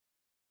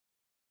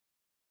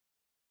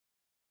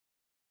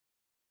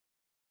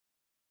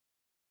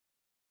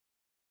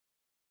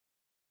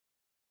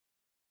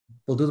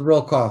we'll do the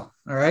roll call.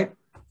 All right.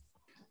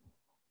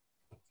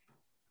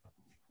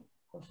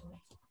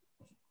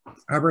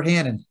 Robert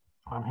Hannon.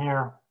 I'm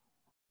here.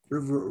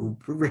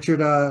 Richard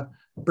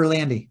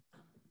Berlandi.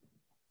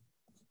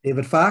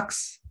 David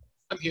Fox.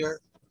 I'm here.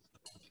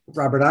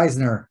 Robert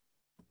Eisner.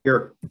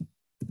 Here.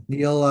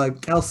 Neil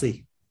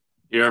Kelsey.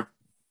 Here.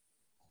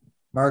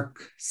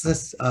 Mark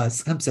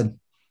Simpson.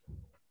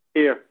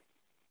 Here.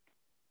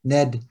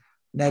 Ned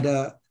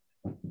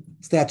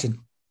Stachin.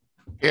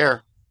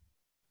 Here.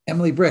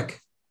 Emily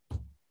Brick.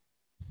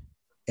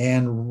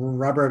 And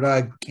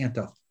Robert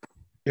Canto.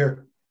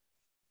 Here.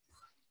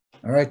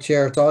 All right,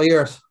 Chair, it's all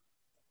yours.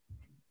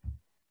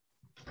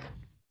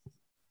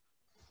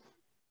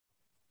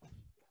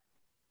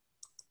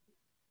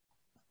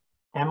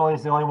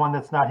 Emily's the only one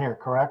that's not here,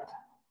 correct?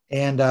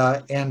 And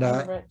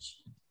Rich.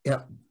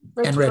 Yeah.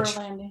 Rich And Rich.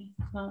 Berlandi.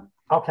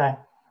 Okay.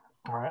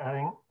 All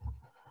right.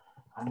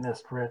 I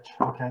missed Rich.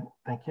 Okay.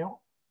 Thank you.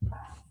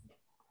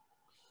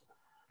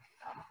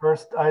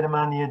 First item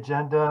on the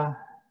agenda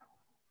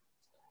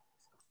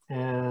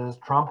is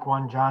Trump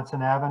 1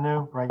 Johnson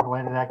Avenue,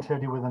 regulated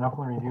activity with an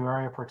upland review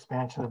area for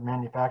expansion of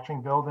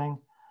manufacturing building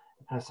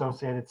and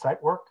associated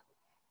site work.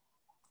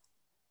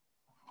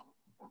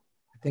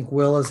 I think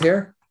Will is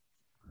here,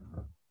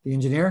 the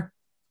engineer.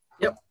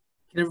 Yep.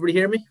 Can everybody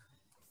hear me?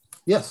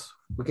 Yes,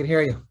 we can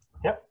hear you.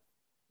 Yep.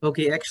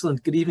 Okay,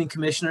 excellent. Good evening,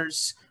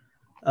 commissioners.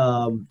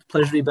 Pleasure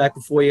to be back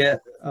before you.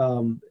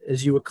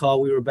 As you recall,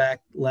 we were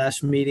back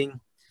last meeting.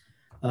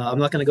 I'm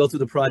not going to go through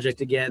the project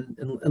again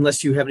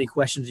unless you have any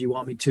questions you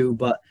want me to,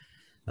 but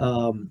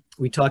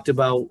we talked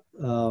about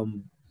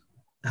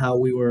how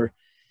we were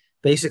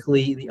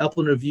basically the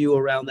upland review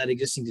around that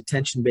existing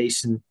detention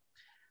basin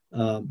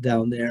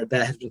down there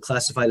that has been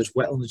classified as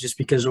wetlands just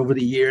because over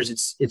the years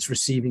it's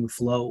receiving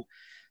flow.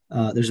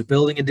 There's a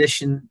building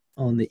addition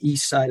on the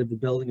east side of the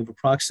building of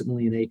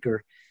approximately an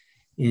acre,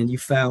 and you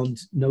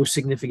found no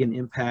significant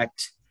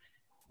impact.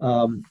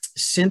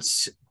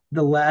 Since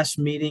the last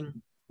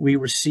meeting, we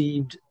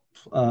received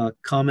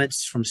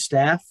comments from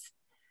staff,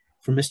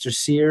 from Mr.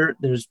 Sear.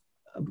 There's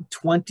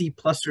 20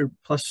 plus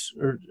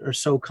or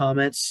so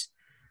comments.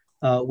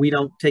 We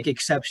don't take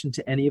exception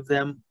to any of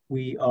them.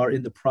 We are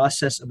in the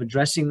process of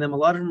addressing them. A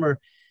lot of them are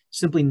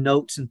simply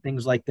notes and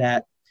things like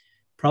that.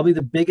 Probably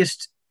the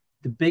biggest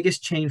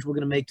change we're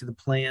going to make to the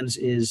plans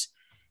is,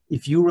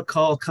 if you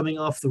recall, coming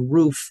off the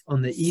roof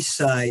on the east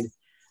side,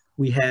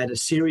 we had a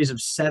series of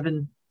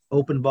 7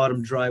 open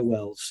bottom dry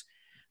wells.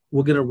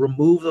 We're going to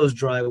remove those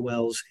dry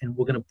wells and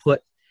we're going to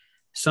put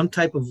some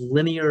type of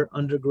linear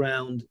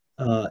underground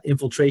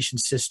infiltration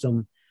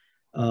system,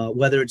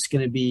 whether it's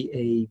going to be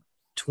a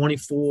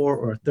 24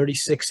 or a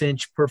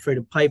 36-inch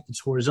perforated pipe that's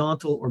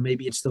horizontal, or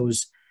maybe it's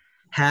those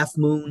half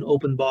moon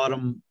open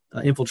bottom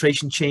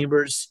infiltration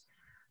chambers.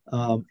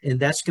 And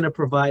that's going to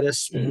provide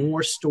us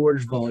more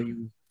storage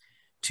volume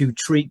to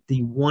treat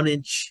the 1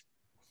 inch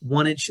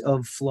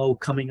of flow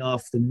coming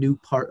off the new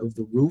part of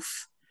the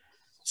roof.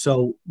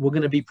 So we're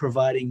going to be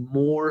providing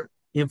more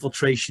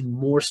infiltration,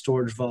 more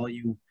storage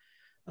volume,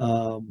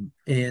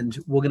 and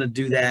we're going to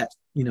do that,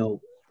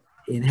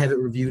 and have it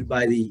reviewed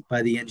by the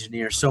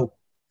engineer. So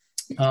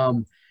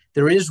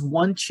there is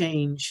one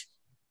change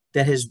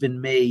that has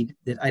been made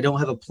that I don't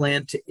have a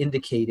plan to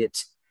indicate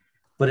it,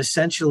 but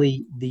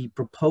essentially the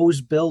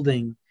proposed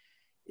building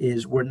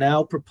is, we're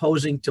now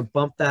proposing to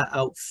bump that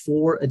out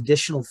 4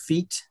 additional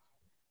feet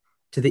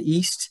to the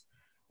east.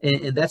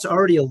 And that's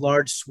already a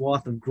large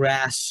swath of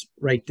grass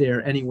right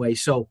there anyway.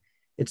 So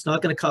it's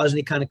not going to cause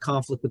any kind of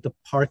conflict with the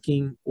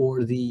parking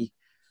or the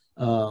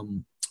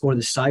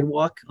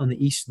sidewalk on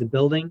the east of the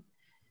building.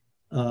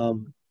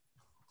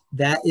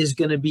 That is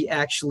going to be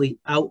actually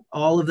out.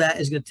 All of that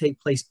is going to take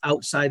place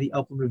outside the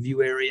upland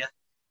review area.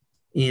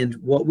 And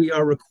what we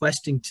are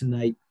requesting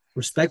tonight,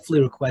 respectfully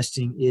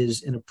requesting,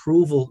 is an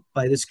approval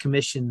by this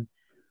commission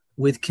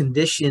with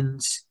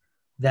conditions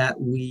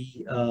that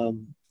we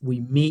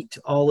meet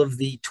all of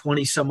the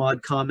 20 some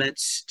odd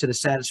comments to the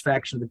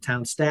satisfaction of the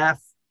town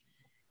staff.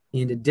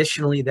 And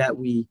additionally, that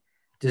we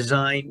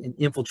design an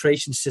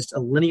infiltration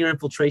system, a linear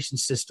infiltration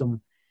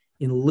system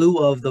in lieu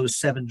of those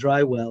 7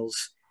 dry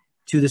wells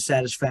to the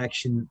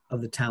satisfaction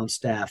of the town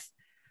staff.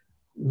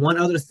 One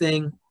other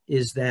thing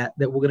is that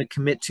we're going to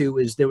commit to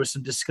is, there was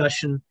some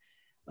discussion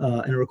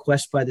and a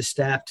request by the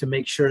staff to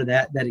make sure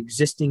that that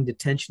existing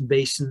detention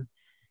basin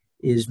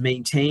is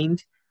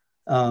maintained.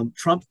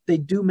 Trump, they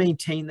do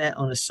maintain that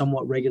on a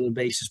somewhat regular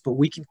basis, but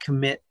we can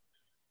commit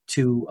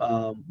to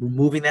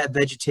removing that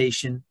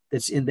vegetation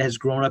that has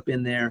grown up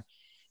in there.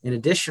 And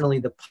additionally,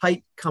 the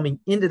pipe coming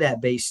into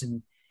that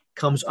basin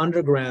comes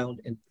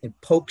underground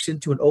and pokes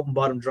into an open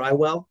bottom dry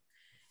well.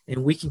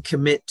 And we can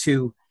commit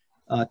to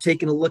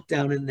taking a look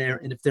down in there.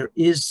 And if there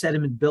is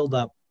sediment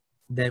buildup,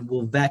 then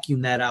we'll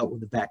vacuum that out with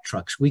the back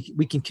trucks. We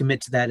can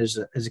commit to that as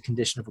a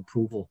condition of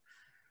approval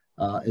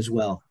as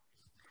well.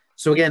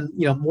 So again,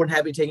 more than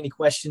happy to take any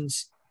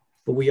questions,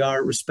 but we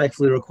are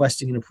respectfully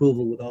requesting an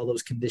approval with all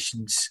those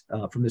conditions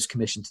from this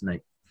commission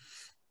tonight.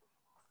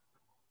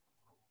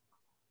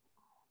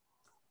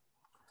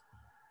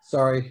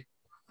 Sorry,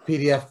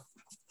 PDF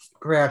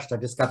crashed. I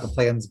just got the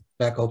plans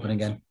back open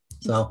again.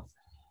 So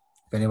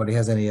if anybody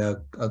has any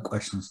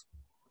questions.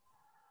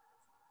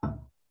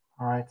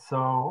 All right,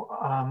 so,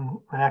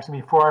 and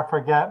actually before I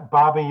forget,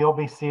 Bobby, you'll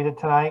be seated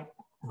tonight.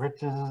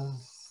 Rich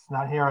is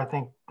not here. I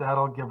think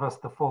that'll give us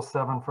the full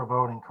 7 for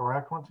voting,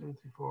 correct? 1, 2, 3,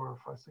 4,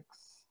 5, 6.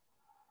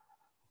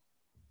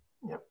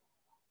 Yep.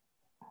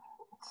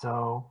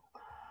 So,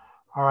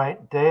 all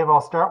right, Dave, I'll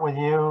start with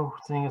you,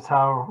 seeing as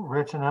how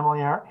Rich and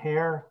Emily aren't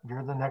here.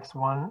 You're the next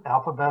one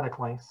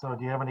alphabetically. So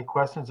do you have any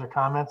questions or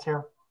comments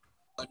here?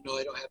 No,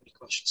 I don't have any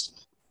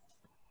questions.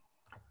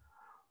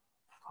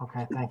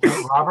 Okay, thank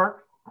you.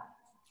 Robert?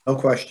 No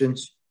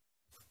questions.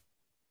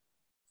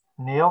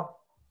 Neil?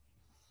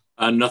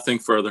 Nothing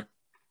further.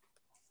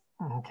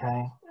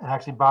 Okay.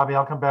 Actually, Bobby,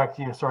 I'll come back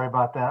to you. Sorry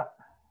about that.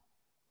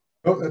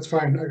 Oh, that's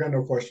fine. I got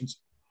no questions.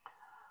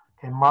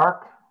 Okay,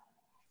 Mark?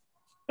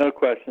 No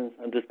questions.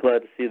 I'm just glad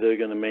to see they're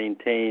going to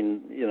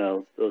maintain, you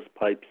know, those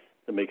pipes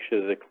to make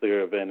sure they're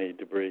clear of any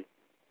debris.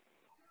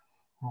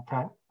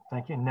 Okay,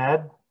 thank you.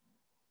 Ned?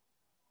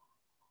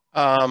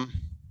 I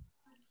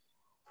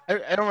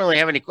don't really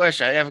have any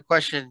question. I have a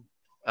question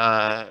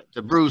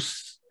to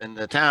Bruce and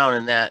the town,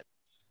 in that,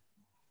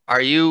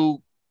 are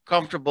you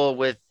comfortable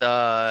with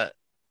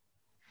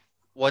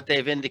what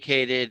they've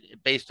indicated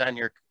based on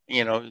your,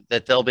 you know,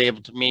 that they'll be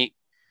able to meet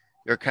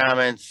your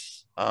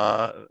comments,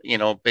 you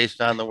know,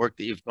 based on the work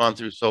that you've gone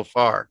through so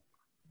far?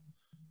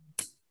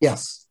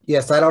 Yes,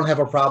 I don't have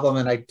a problem,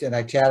 and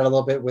I chatted a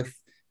little bit with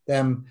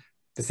them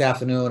this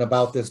afternoon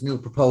about this new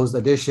proposed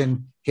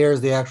addition.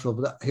 Here's the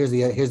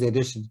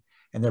addition,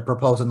 and they're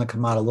proposing to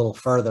come out a little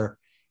further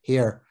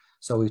here.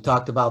 So we've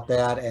talked about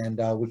that, and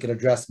we could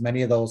address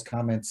many of those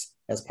comments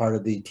as part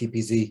of the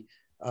TPZ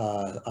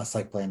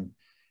site plan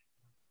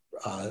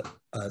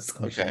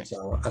commission. Okay.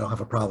 So I don't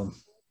have a problem.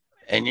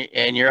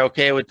 And you're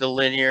okay with the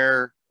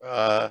linear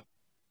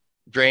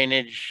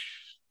drainage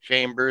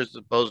chambers as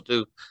opposed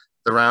to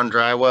the round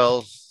dry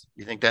wells?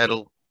 You think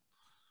that'll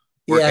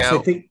work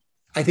out?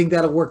 I think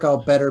that'll work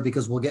out better,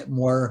 because we'll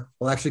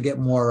actually get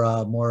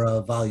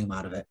more volume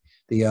out of it.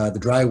 The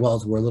dry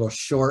wells were a little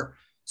short,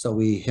 so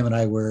him and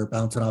I were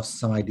bouncing off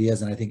some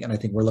ideas, and I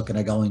think we're looking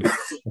at going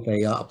with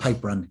a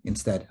pipe run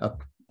instead, a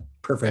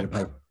perforated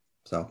pipe.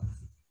 So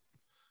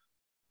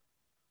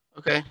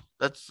okay,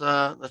 that's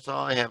all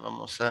I have. I'm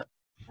all set.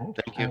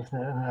 Thank you.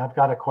 And I've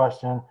got a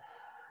question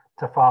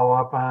to follow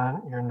up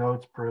on your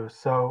notes, Bruce.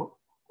 So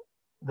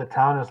the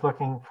town is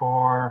looking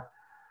for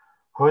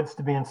hoods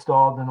to be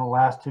installed in the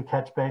last 2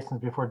 catch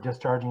basins before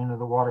discharging into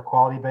the water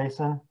quality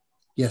basin?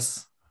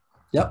 yes,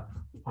 yep.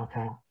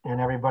 Okay, and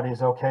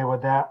everybody's okay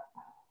with that?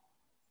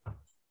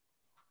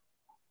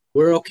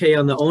 We're okay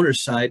on the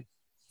owner's side.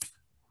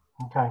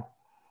 Okay.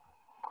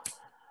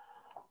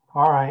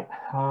 All right,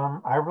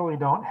 I really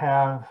don't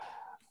have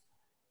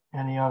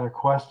any other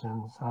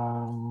questions.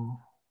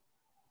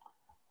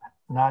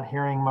 Not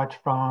hearing much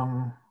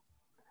from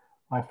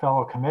my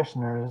fellow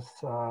commissioners,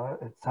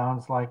 it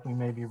sounds like we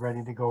may be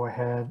ready to go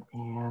ahead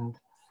and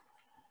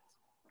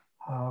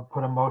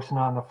put a motion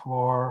on the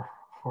floor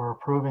for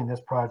approving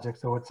this project.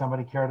 So would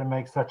somebody care to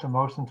make such a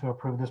motion to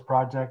approve this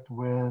project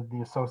with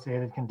the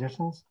associated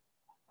conditions?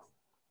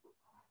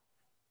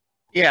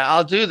 Yeah,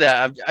 I'll do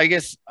that. I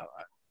guess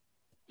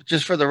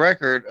just for the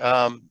record,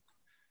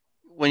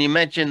 when you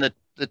mentioned the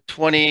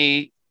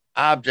 20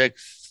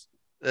 objects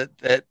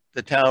that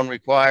the town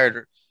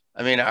required,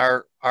 I mean,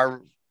 our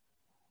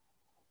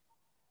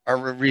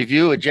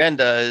review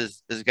agenda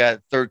has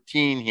got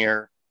 13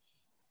 here,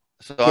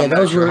 so I'm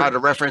not sure how to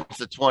reference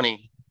the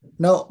 20.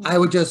 No, I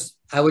would just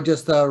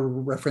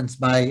reference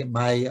my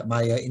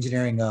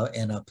engineering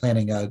and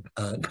planning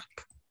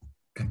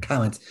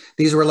comments.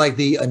 These were like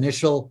the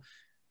initial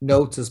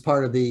notes as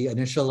part of the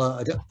initial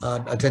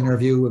agenda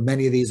review.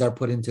 Many of these are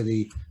put into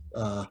the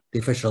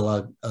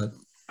official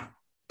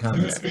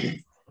comments.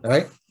 All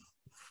right.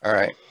 All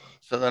right.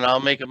 So then I'll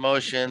make a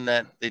motion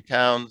that the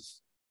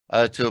towns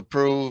to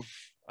approve,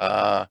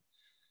 as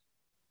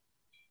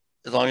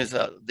long as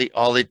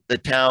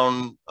the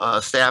town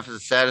staff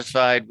is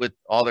satisfied with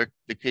all the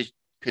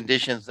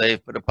conditions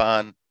they've put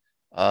upon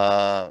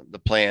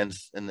the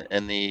plans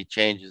and the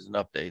changes and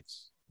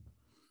updates.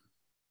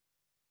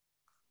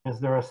 Is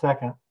there a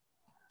second?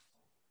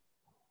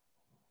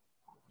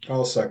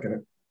 I'll second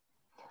it.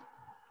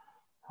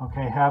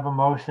 Okay, have a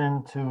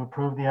motion to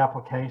approve the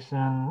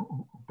application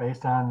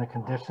based on the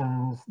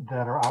conditions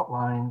that are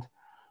outlined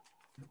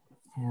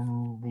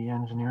in the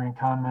engineering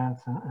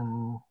comments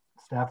and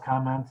staff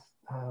comments.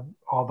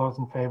 All those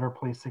in favor,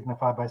 please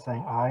signify by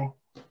saying aye.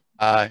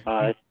 Aye.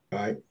 Aye.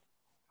 Aye.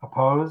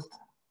 Opposed?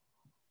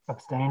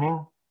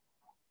 Abstaining?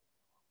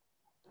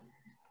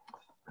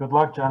 Good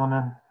luck,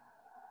 gentlemen.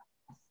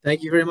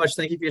 Thank you very much.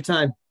 Thank you for your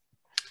time.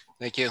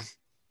 Thank you.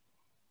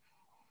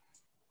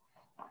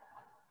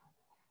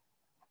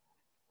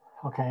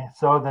 Okay,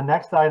 so the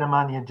next item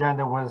on the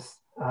agenda was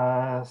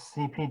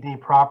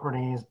CPD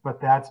properties, but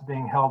that's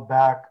being held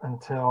back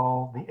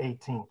until the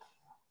 18th.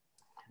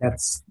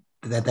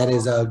 That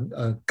is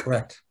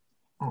correct.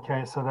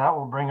 Okay, so that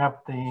will bring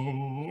up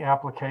the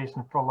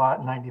application for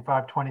lot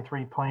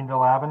 9523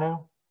 Plainville Avenue.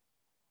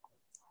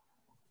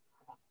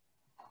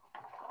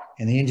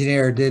 And the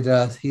engineer did,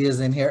 he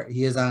is in here,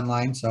 he is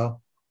online, so.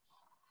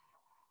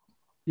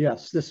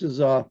 Yes, this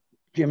is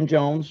Jim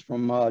Jones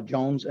from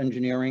Jones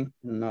Engineering,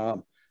 and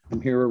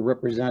I'm here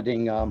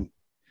representing the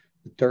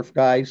turf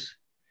guys.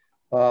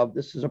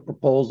 This is a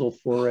proposal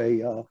for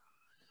a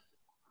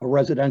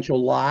residential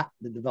lot,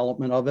 the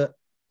development of it,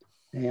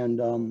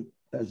 and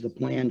as the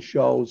plan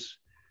shows,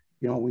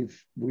 you know,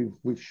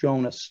 we've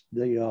shown us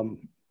the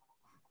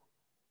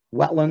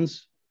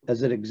wetlands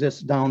as it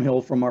exists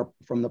downhill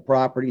from the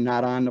property,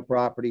 not on the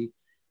property,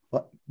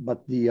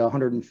 but the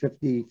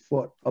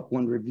 150-foot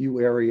upland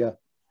review area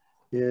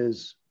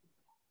is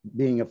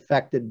being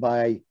affected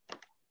by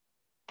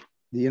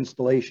the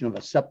installation of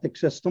a septic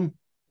system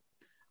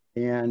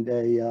and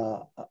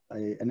an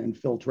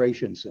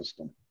infiltration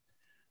system.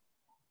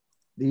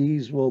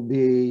 These will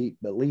be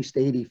at least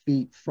 80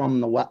 feet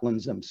from the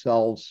wetlands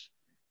themselves.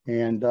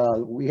 And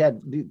we had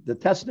the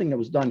testing that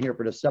was done here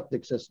for the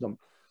septic system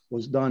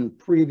was done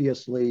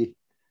previously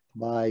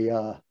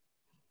by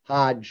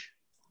Hodge.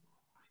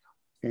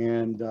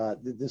 And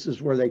this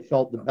is where they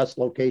felt the best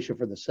location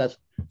for the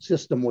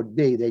system would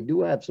be. They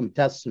do have some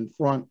tests in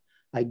front.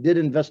 I did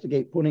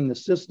investigate putting the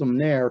system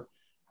there,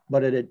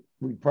 but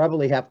we'd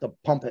probably have to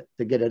pump it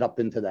to get it up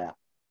into that.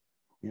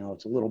 You know,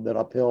 it's a little bit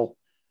uphill.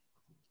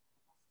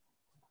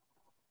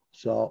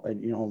 So,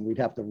 and you know, we'd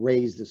have to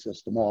raise the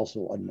system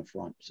also on the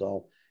front.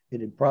 So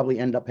it'd probably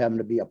end up having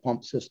to be a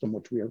pump system,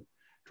 which we are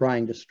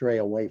trying to stray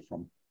away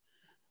from.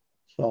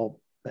 So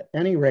at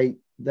any rate,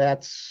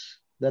 that's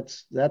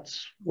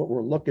what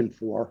we're looking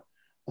for.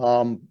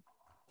 There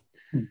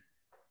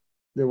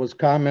was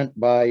comment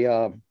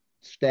by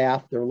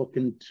staff. They're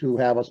looking to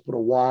have us put a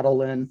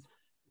wattle in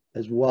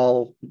as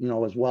well, you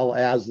know, as well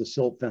as the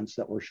silt fence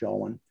that we're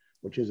showing,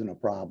 which isn't a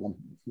problem.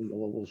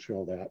 We'll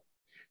show that.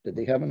 Did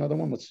they have another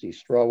one? Let's see,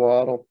 straw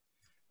wattle.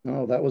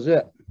 No, that was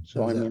it.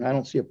 So, I mean, I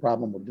don't see a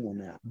problem with doing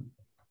that.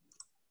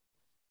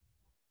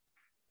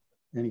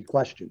 Any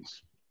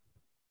questions?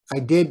 I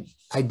did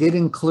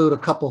include a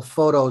couple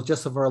photos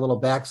just for a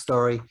little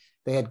backstory.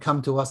 They had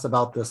come to us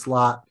about this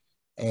lot,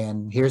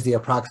 and here's the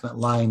approximate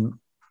line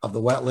of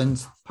the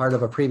wetlands. Part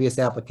of a previous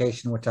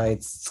application, which I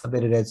had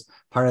submitted as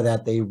part of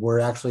that, they were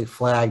actually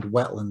flagged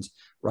wetlands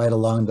right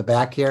along the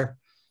back here.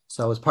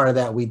 So as part of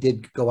that, we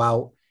did go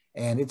out,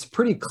 and it's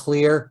pretty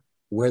clear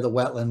where the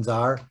wetlands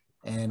are.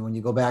 And when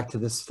you go back to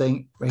this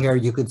thing right here,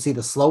 you can see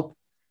the slope.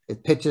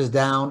 It pitches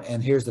down,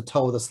 and here's the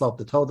toe of the slope.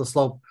 The toe of the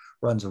slope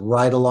runs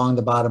right along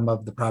the bottom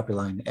of the property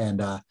line.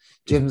 And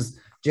Jim's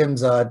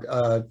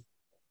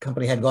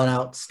company had gone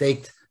out,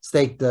 staked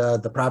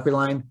the property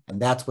line,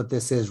 and that's what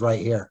this is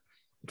right here.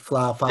 It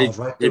follows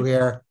right through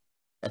here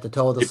at the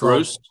toe of the slope.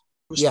 Bruce?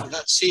 Yeah. We're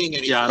not seeing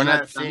anything. Yeah, I'm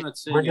not We're seeing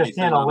just anything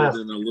seeing a other list.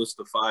 than a list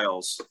of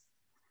files.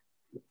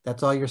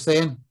 That's all you're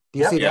saying? Do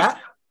you Yep. see Yeah.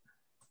 that?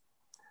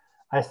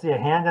 I see a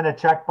hand in a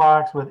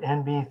checkbox with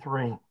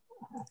NB3.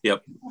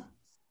 Yep.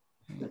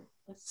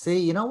 See,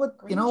 you know what?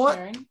 You know what?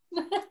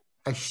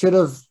 I should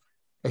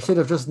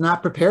have just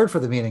not prepared for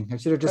the meeting. I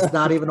should have just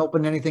not even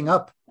opened anything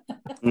up.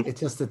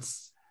 It's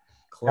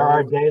There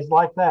are closed. days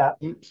like that.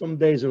 Some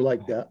days are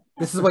like that.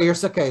 This is what you're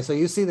okay. So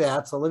you see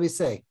that. So let me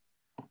see.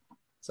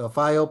 So if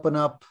I open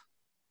up,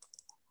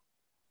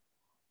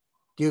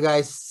 do you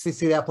guys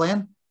see that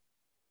plan?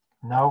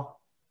 No.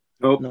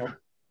 Nope. No.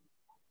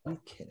 I'm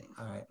kidding.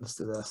 All right, let's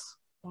do this.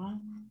 Wow.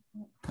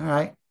 All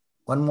right,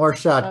 one more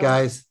shot,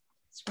 guys.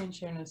 Screen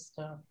sharing is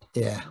stopped.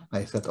 Yeah,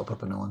 I just have to open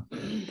up a new one.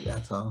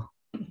 That's all.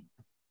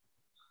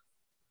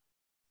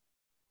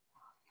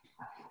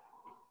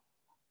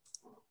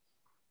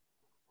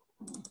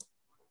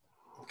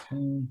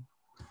 Okay.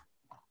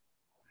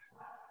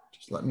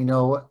 Just let me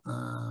know what.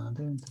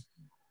 Do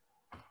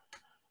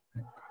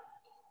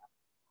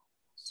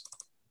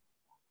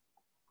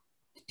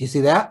you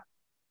see that?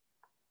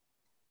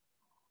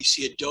 You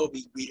see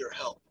Adobe Reader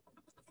Help.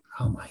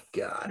 Oh my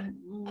God.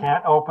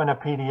 Can't open a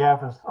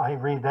PDF as I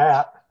read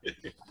that.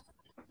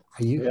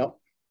 Are you? Yep.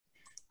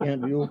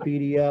 Can't view a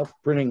PDF,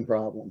 printing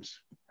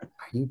problems. Are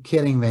you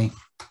kidding me?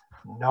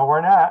 No,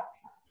 we're not.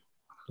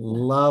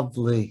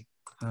 Lovely.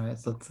 All right,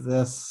 so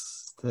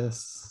it's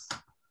this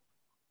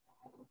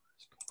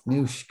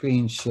new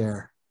screen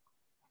share.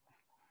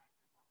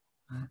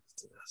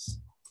 Let's do this.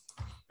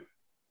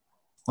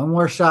 One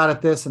more shot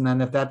at this, and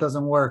then if that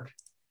doesn't work,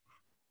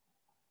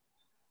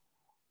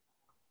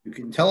 You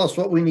can tell us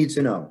what we need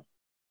to know.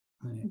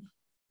 all right.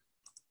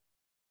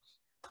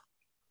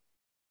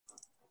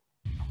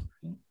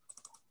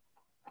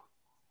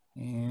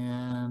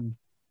 And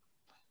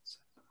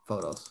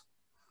photos.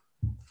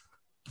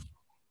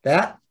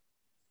 That?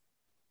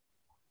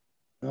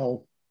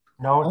 No.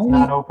 No, it's Only-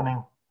 not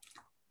opening.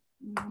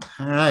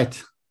 All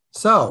right.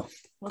 So,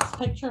 What's a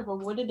picture of a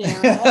wooded you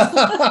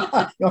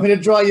area? want me to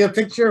draw you a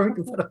picture? We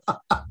can put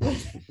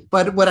it-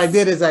 But what I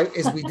did is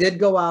we did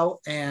go out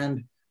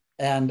and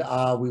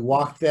we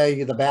walked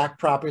the back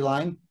property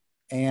line,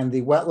 and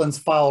the wetlands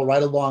follow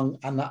right along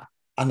on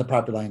on the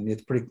property line.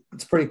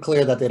 It's pretty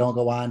clear that they don't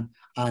go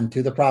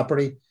onto the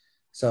property.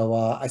 So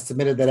I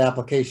submitted that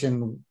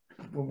application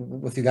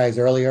with you guys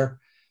earlier,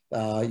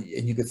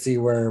 and you could see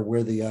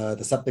where the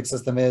septic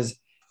system is.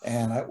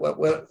 And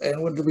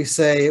what did we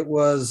say? It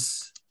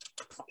was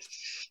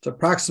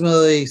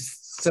approximately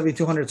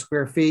 7,200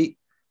 square feet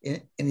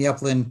in the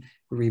upland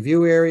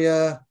review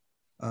area.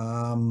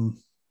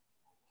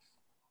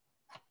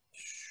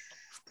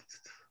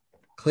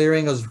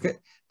 Clearing is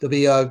there'll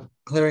be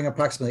clearing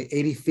approximately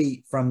 80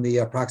 feet from the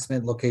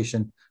approximate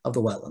location of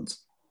the wetlands.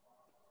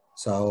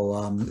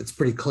 So it's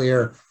pretty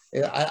clear.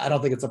 I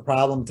don't think it's a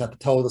problem. It's at the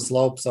toe of the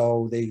slope,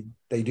 so they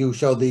do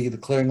show the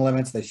clearing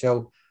limits. They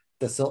show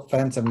the silt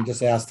fence, and we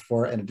just asked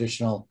for an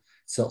additional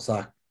silt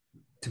sock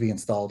to be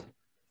installed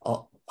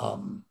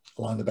along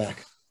the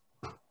back.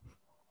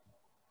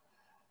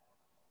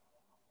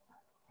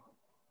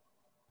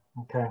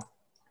 Okay.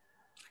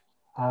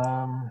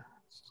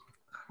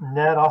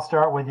 Ned, I'll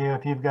start with you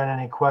if you've got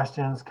any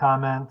questions,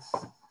 comments,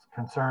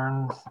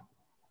 concerns.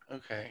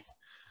 Okay.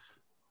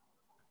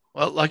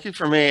 Well, lucky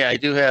for me, I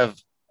do have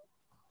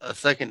a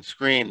second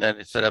screen that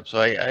is set up, so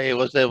I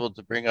was able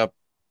to bring up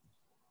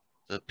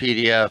the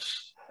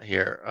PDFs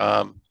here.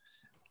 On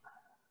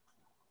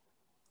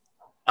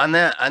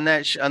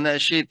that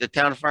sheet, the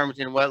town of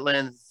Farmington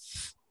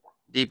wetlands,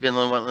 deep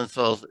inland wetland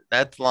soils,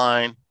 that's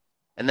line,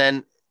 and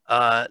then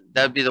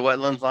that'd be the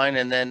wetlands line,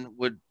 and then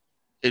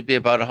it'd be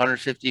about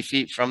 150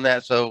 feet from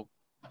that. So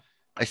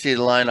I see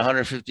the line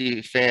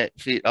 150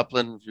 feet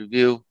upland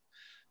review.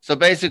 So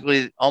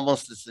basically,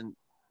 almost this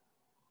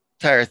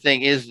entire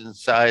thing is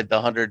inside the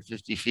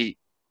 150 feet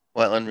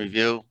wetland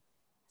review.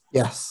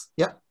 Yes.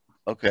 Yep.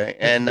 Okay.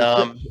 And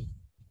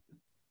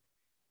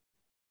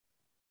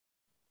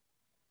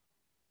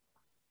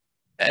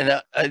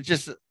I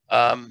just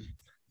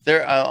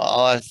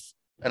I'll ask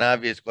an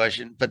obvious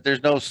question, but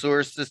there's no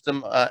sewer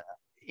system,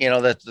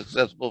 that's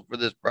accessible for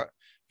this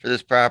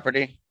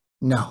property.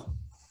 No,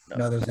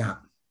 there's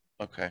not.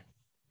 Okay.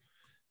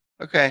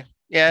 Okay.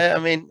 Yeah, I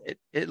mean,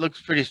 it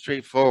looks pretty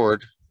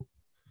straightforward.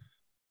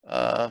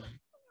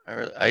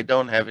 I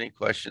don't have any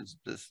questions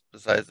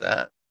besides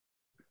that.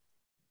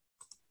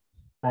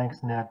 Thanks,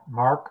 Ned.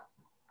 Mark?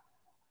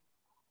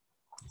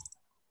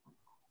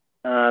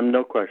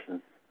 No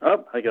questions.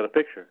 Oh, I got a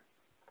picture.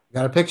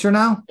 Got a picture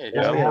now? We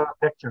have a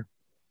picture.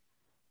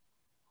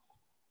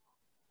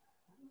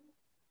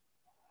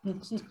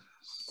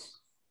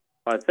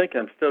 I think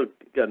I'm still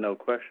got no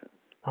questions.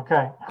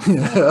 Okay.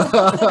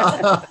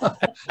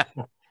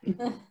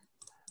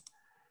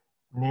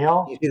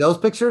 Neil? You see those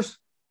pictures?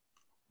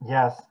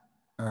 Yes.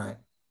 All right.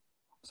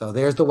 So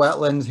there's the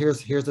wetlands.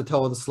 Here's the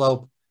toe of the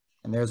slope,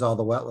 and there's all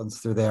the wetlands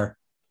through there.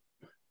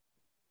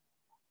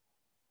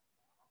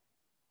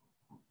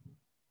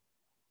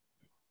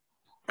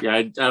 Yeah,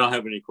 I don't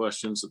have any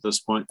questions at this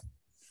point.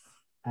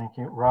 Thank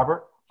you.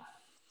 Robert?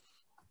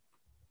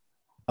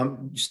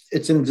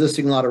 It's an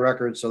existing lot of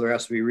records, so there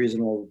has to be a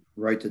reasonable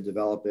right to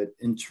develop it.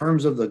 In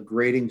terms of the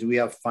grading, do we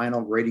have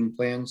final grading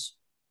plans?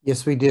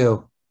 Yes, we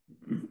do.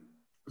 You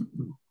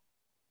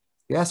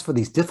ask for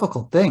these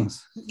difficult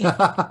things.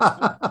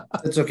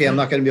 It's okay. I'm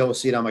not going to be able to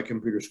see it on my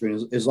computer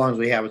screen as long as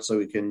we have it so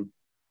we can.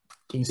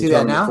 Can you see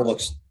that now?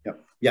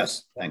 Yep.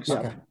 Yes, thanks.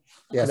 Okay.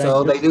 Yeah,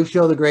 so they do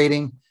show the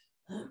grading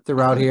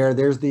throughout here.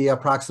 There's the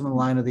approximate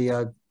line of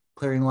the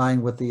clearing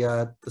line with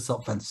the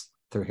silt fence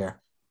through here.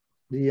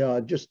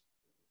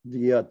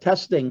 The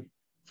testing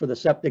for the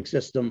septic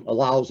system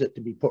allows it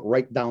to be put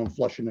right down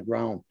flush in the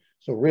ground.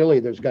 So really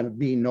there's going to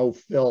be no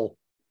fill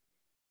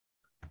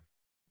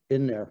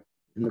in there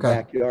in the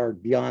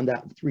backyard beyond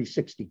that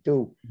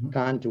 362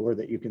 contour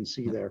that you can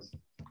see there.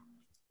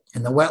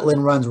 And the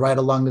wetland runs right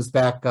along this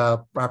back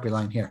property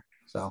line here.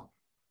 So.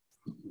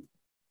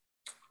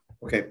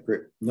 Okay,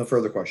 great. No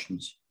further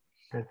questions.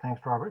 Okay,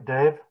 thanks, Robert.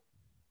 Dave?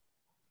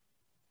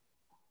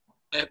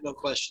 I have no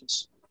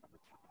questions.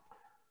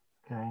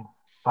 Okay.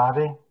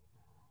 Bobby?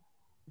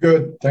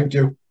 Good, thank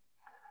you.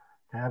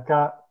 Okay, I've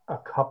got a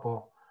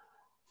couple.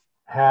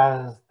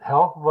 Has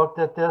health looked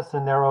at this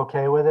and they're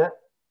okay with it?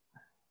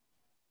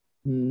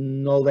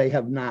 No, they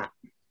have not.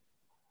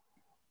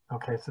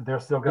 Okay, so they're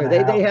still going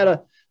to they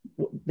had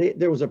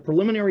there was a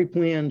preliminary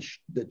plan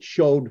that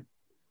showed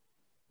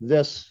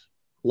this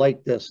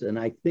like this, and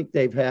I think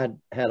they've had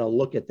a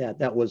look at that.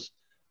 That was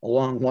a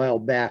long while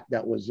back.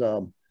 That was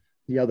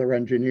the other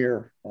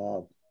engineer,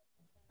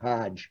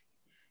 Hodge,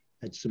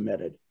 had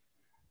submitted,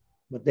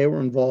 but they were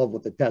involved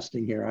with the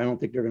testing here. I don't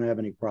think they're going to have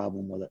any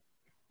problem with it.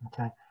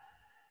 Okay.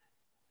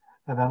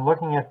 And then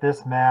looking at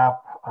this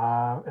map,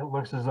 it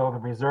looks as though the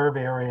reserve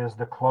area is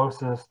the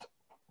closest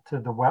to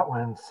the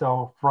wetlands.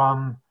 So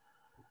from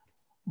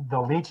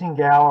the leaching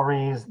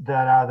galleries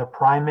that are the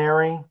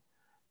primary,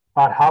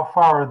 about how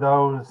far are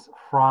those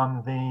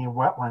from the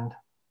wetland?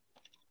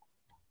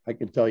 I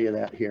can tell you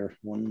that here.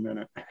 1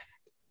 minute.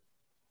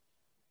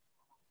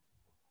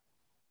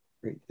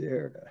 Right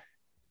there.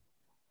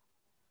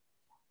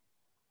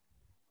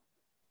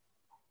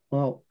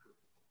 Well,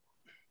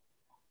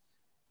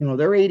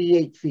 they're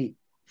 88 feet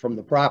from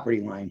the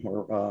property line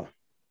where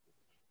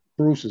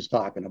Bruce is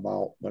talking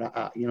about,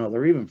 but you know,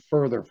 they're even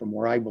further from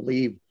where I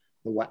believe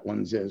the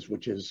wetlands is,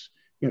 which is,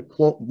 you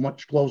know,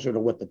 much closer to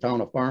what the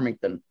town of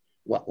Farmington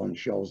wetland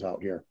shows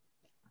out here.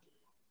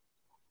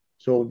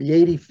 So it'd be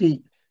 80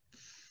 feet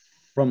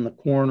from the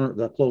corner,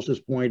 the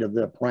closest point of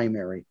the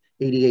primary,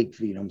 88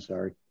 feet, I'm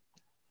sorry.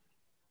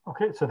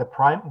 Okay, so the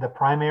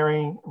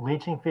primary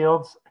leaching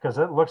fields, because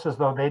it looks as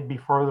though they'd be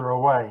further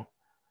away.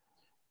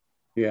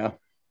 Yeah.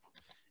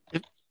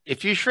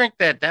 If you shrink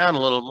that down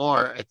a little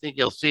more, I think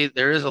you'll see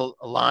there is a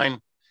line,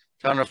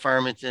 town of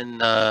Farmington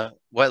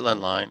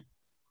wetland line.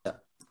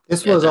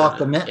 This was off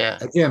the map, yeah.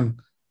 Jim.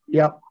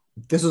 Yep.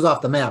 This was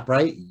off the map,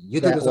 right? You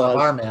did this off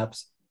our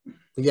maps.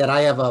 But yet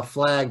I have a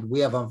flagged,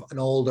 we have an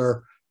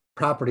older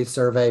property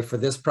survey for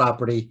this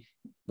property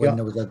when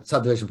there was a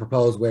subdivision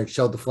proposed where it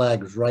showed the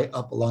flag was right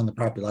up along the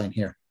property line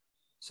here.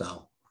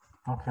 So.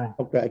 Okay.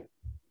 Okay.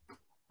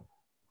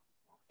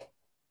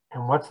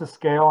 And what's the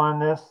scale on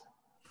this?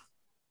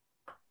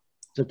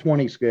 It's a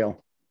 20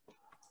 scale.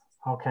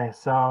 Okay,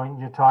 so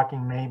you're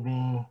talking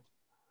maybe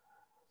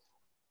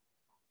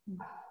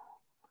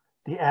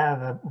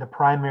the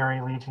primary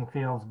leaching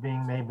fields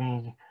being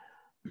maybe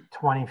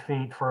 20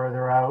 feet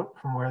further out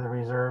from where the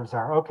reserves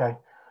are. Okay.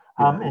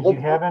 And do you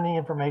have any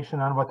information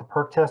on what the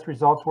perk test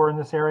results were in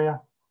this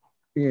area?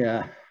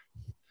 Yeah.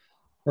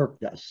 Perk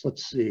tests.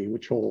 Let's see,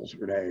 which holes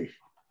were they?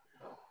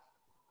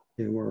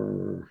 They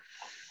were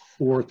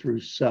 4 through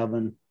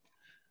 7.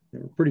 They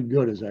were pretty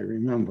good as I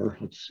remember.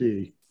 Let's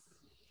see.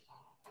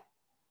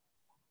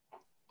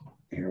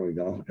 Here we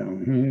go.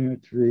 Down here,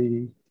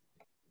 3.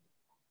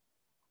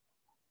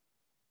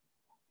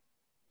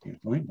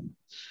 Can't find them.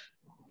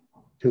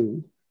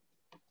 2,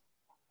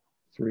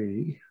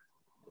 3.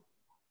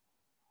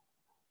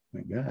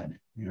 My God,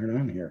 they're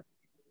on here.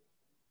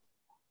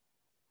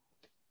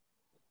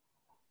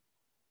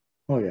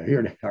 Oh yeah,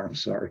 here they are. I'm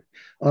sorry.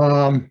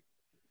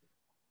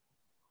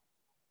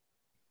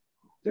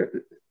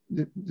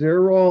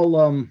 They're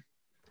all in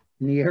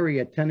the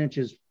area 10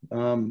 inches,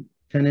 10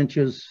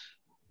 inches,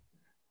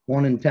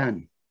 1 and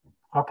 10.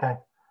 Okay.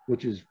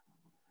 Which is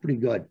pretty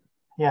good.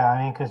 Yeah,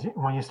 I mean, because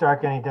when you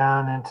start getting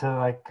down into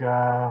like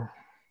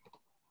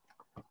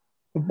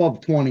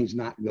above 20 is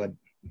not good,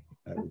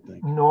 I would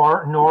think.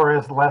 Nor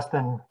is less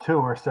than 2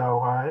 or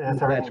so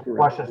as everything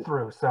flushes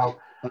through. So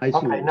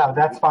okay, no,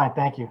 that's fine.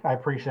 Thank you. I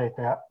appreciate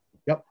that.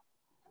 Yep.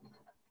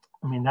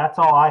 I mean, that's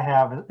all I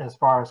have as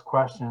far as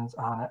questions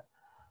on it.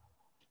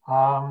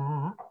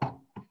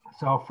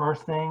 So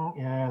first thing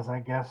is, I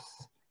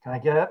guess, can I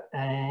get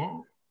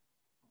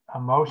a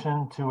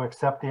motion to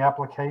accept the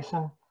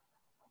application?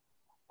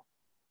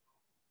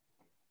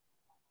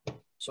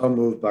 So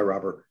moved by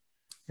Robert.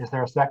 Is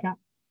there a second?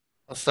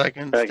 A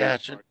second.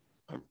 Statute.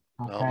 Okay.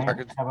 No,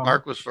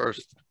 Mark was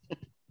first.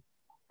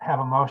 Have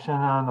a motion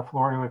on the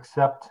floor to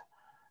accept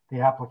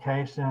the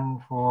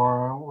application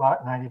for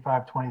lot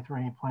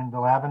 9523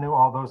 Plainville Avenue.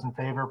 All those in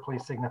favor,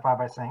 please signify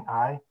by saying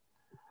aye.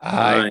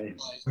 Aye.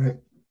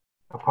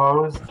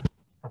 Opposed?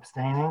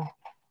 Abstaining?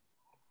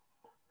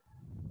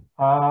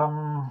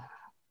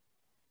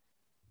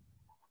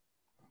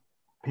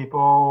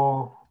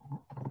 People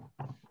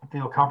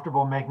feel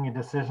comfortable making a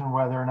decision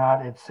whether or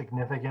not it's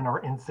significant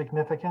or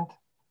insignificant?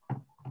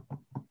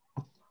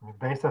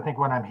 Based, I think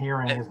what I'm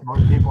hearing is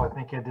most people, I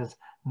think it is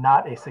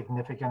not a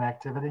significant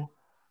activity.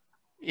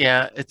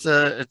 Yeah, it's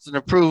an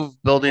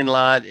approved building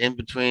lot in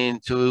between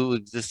 2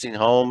 existing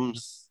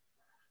homes.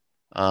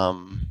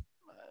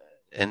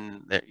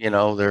 And you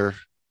know, they're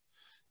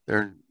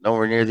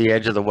nowhere near the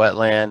edge of the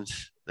wetland.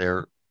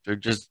 They're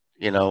just,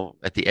 you know,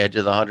 at the edge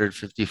of the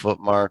 150-foot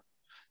mark.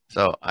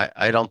 So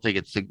I don't think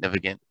it's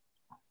significant.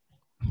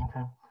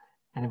 Okay.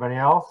 Anybody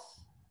else?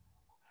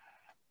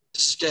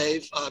 This is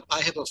Dave.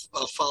 I have a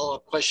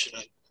follow-up question.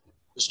 I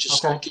was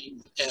just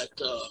looking at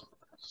the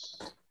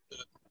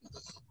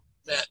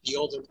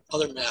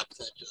other map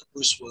that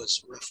Bruce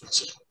was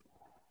referencing,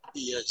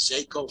 the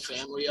Zaco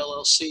Family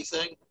LLC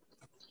thing,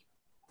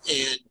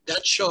 and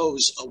that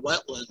shows a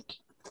wetland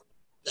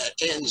that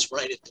ends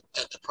right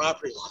at the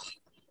property line.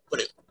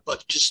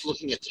 But just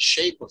looking at the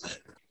shape of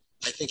it,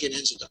 I think it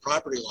ends at the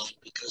property line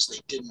because they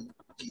didn't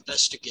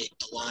investigate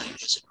the line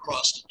as it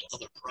crossed into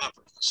other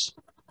properties.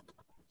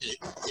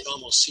 It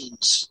almost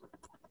seems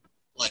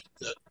like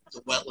the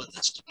wetland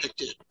that's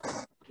depicted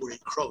would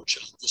encroach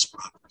on this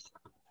property.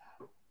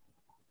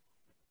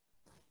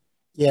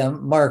 Yeah,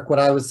 Mark, what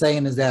I was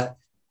saying is that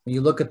when you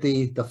look at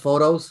the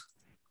photos,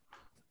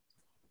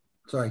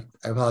 sorry,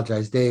 I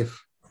apologize, Dave.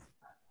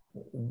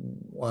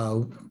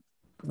 Wow.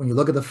 When you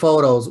look at the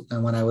photos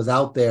and when I was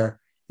out there,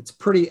 it's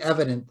pretty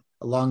evident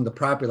along the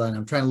property line.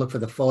 I'm trying to look for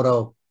the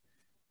photo,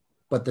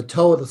 but the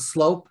toe of the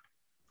slope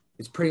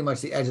is pretty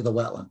much the edge of the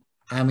wetland.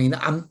 I mean,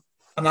 I'm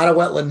not a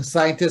wetland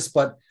scientist,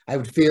 but I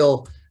would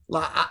feel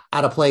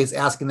out of place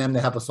asking them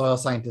to have a soil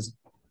scientist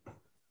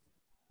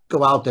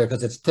go out there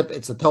because it's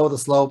the toe of the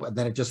slope, and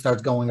then it just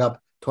starts going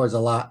up towards a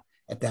lot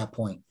at that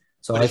point.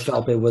 So I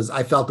felt it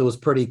was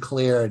pretty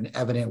clear and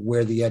evident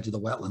where the edge of the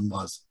wetland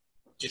was.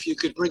 If you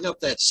could bring up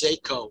that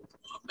Zaco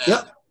map.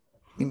 Yep.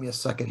 Give me a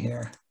second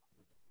here.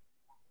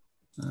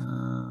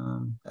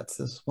 That's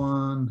this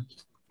one.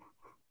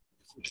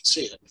 You can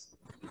see it.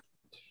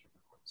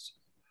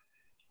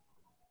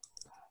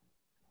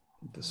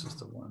 This is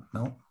the one.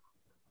 No.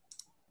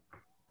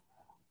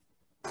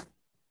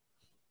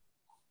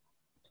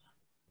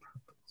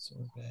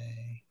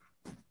 Survey.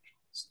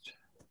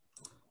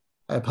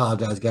 I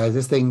apologize, guys.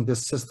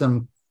 This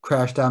system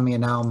crashed on me,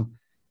 and now I'm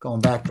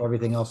going back to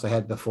everything else I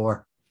had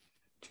before.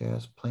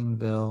 Just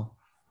Plainville.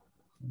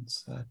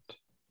 Set.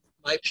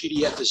 My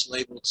PDF is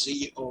labeled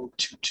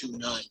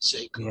Z0229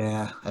 Zaco.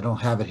 Yeah, I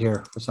don't have it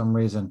here for some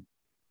reason.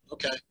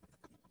 Okay.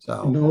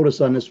 So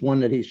Notice on this one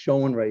that he's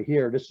showing right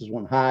here, this is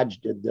when Hodge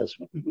did this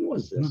one. Who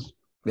was this?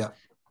 Yeah.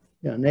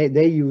 Yeah, and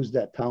they used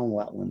that town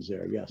wetlands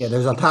there, yes. yeah,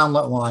 there's a town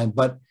line,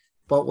 but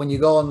when you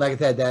go on like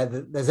that,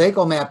 the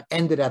Zaco map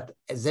ended at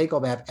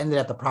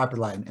the property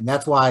line, and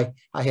that's why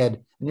I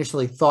had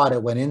initially thought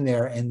it went in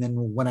there, and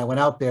then when I went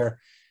out there,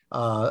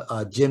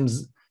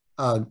 Jim's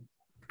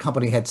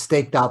company had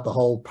staked out the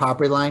whole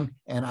property line,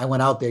 and I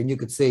went out there, and you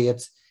could see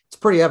it's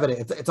pretty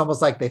evident. It's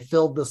almost like they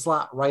filled the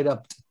slot right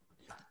up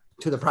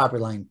to the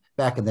property line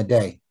back in the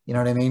day. You know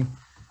what I mean?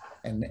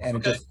 And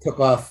it just took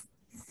off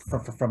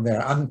from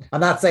there. I'm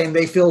not saying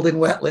they filled in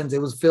wetlands. It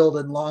was filled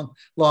in long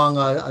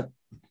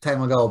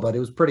time ago, but it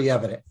was pretty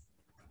evident.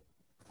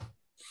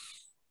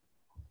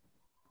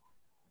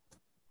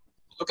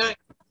 Okay.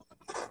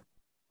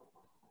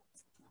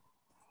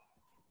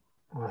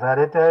 Was that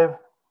it, Dave?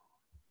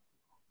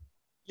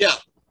 Yeah.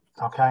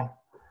 Okay.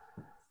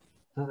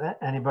 Does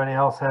anybody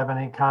else have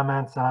any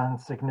comments on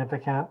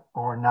significant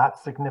or not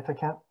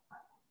significant?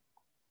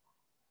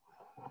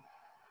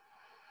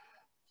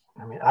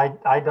 I mean,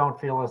 I don't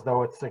feel as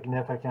though it's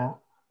significant.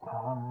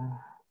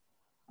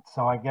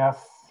 So I guess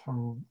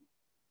from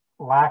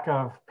lack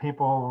of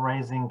people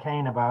raising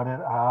Cain about it,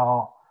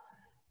 I'll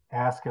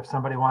ask if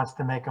somebody wants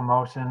to make a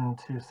motion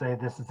to say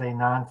this is a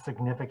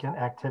non-significant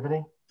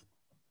activity.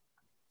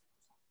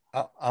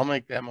 I'll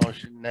make that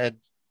motion, Ned.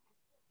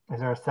 Is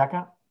there a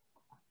second?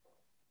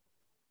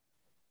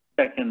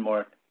 Second,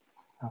 Mark.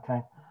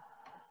 Okay.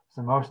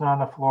 There's a motion on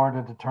the floor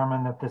to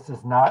determine that this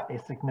is not a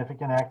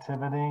significant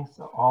activity.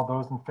 So all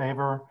those in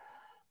favor,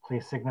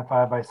 please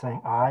signify by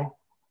saying aye.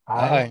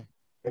 Aye.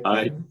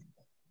 Aye.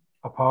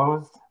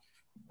 Opposed?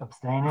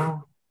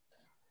 Abstaining?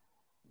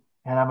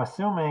 And I'm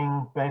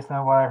assuming, based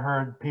on what I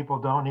heard, people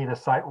don't need a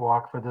site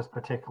walk for this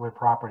particular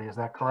property. Is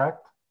that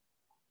correct?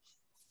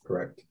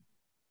 Correct.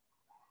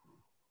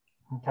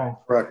 Okay.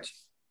 Correct.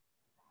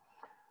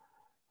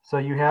 So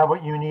you have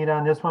what you need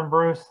on this one,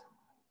 Bruce?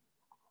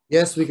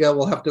 Yes,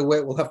 we'll have to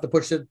wait. We'll have to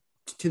push it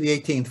to the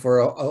 18th for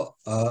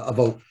a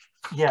vote.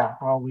 Yeah,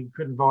 well, we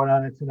couldn't vote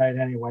on it tonight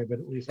anyway, but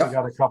at least we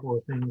got a couple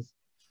of things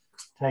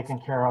taken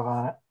care of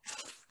on it.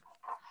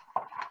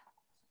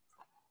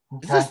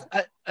 Okay.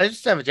 I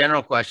just have a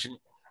general question.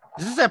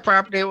 Is this that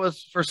property that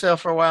was for sale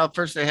for a while?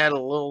 First they had a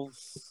little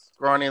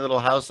scrawny little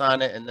house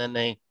on it, and then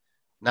they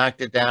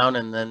knocked it down,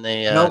 and then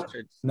they No,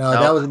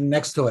 that was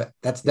next to it.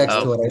 That's next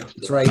to it.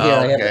 It's right here.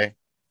 I have it.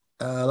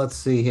 Let's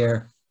see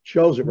here.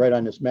 Shows it right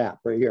on this map,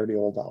 right here, the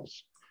old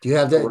house. Do you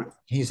have that?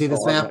 Can you see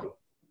this map?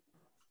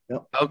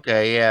 Yep.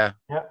 Okay, yeah.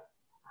 Yep.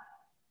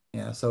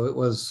 Yeah, so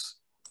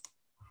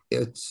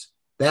it's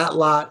that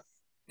lot,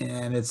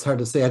 and it's hard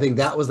to say. I think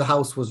that was the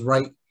house was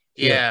right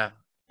here.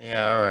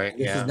 Yeah, all right.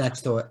 This is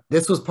next to it.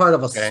 This was part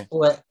of a Okay.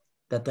 split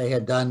that they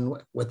had done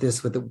with this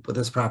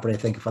property, I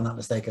think, if I'm not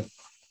mistaken.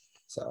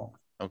 So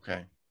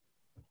Okay.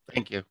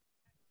 Thank you.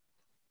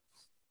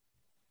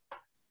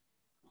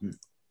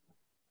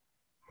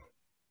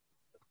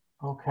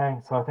 Okay,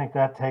 so I think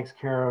that takes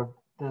care of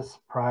this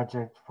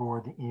project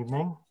for the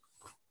evening.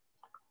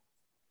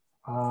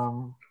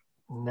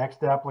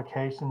 Next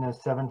application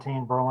is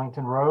 17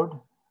 Burlington Road.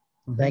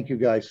 Thank you,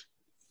 guys.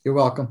 you're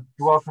welcome.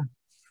 You're welcome.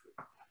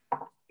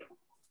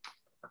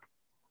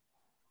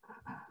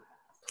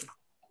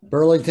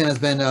 Burlington has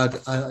been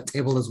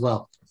tabled as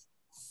well.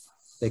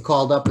 They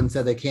called up and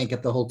said they can't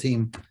get the whole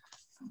team.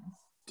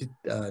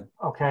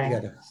 Okay,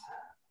 Together.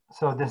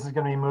 so this is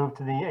going to be moved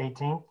to the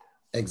 18th.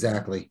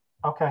 Exactly.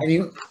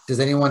 Okay. Does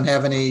anyone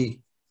have any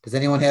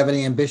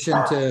ambition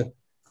to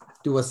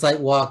do a site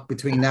walk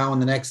between now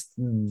and the next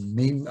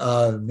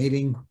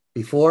meeting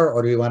before,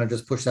 or do we want to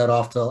just push that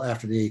off till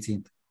after the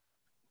 18th?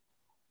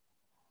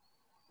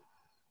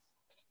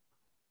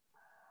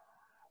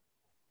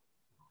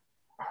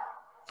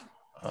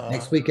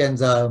 Next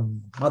weekend's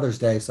Mother's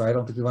Day, so I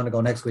don't think we want to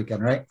go next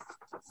weekend, right?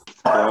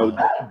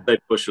 They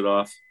push it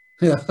off.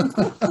 Yeah.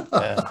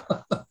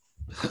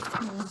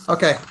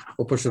 Okay,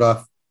 we'll push it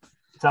off.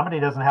 Somebody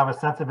doesn't have a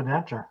sense of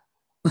adventure.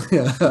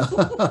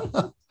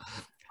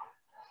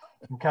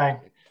 Okay.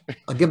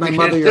 I'll give my You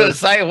mother should your do a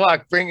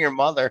sidewalk. Bring your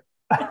mother.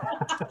 You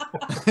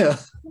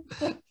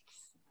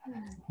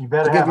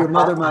better I'll give have your a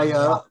mother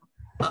partner.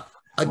 my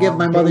I'll give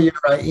my mother your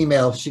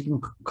email. She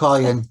can call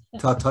you and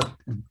talk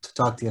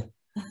to you.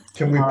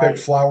 Can we All pick right.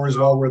 flowers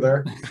while we're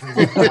there?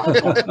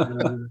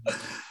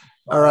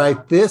 All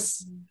right,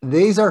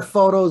 these are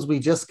photos we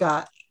just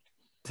got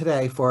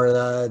today for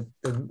the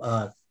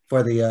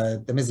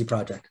Mizzy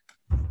project.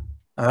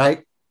 All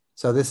right,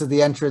 So this is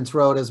the entrance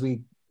road as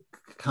we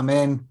come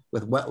in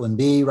with Wetland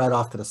B right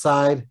off to the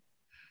side.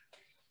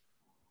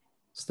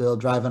 Still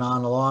driving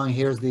on along.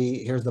 Here's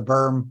the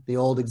berm, the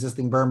old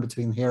existing berm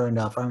between here and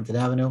Farmington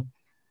Avenue.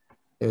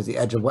 There's the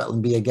edge of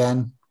Wetland B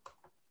again.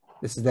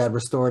 This is that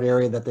restored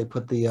area that they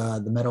put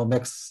the meadow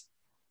mix.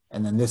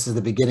 And then this is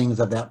the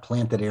beginnings of that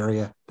planted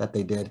area that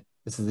they did.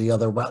 This is the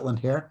other wetland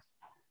here.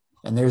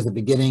 And there's the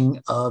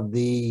beginning of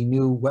the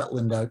new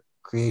wetland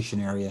creation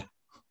area.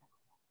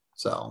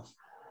 So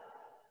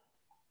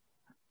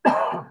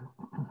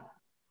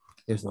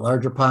there's the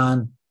larger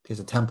pond. There's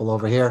a temple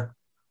over here.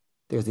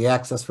 There's the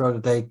access road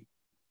that they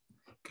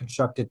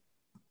constructed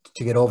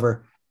to get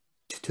over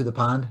to the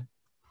pond.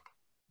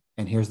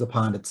 And here's the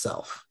pond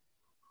itself.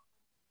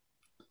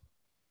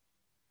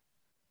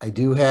 I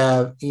do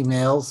have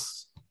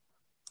emails.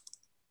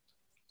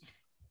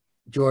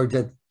 George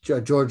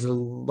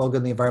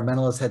Logan, the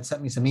environmentalist, had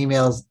sent me some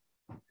emails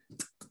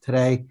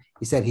today.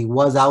 He said he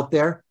was out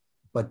there,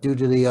 but due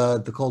to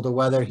the colder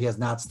weather, he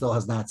still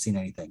has not seen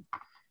anything.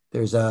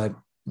 There's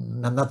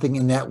nothing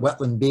in that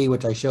wetland B,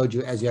 which I showed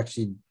you as you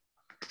actually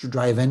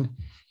drive in.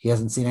 He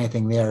hasn't seen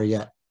anything there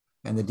yet.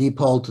 And the deep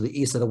hole to the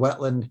east of the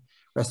wetland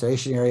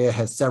restoration area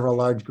has several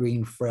large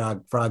green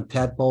frog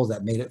tadpoles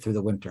that made it through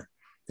the winter.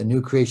 The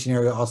new creation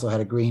area also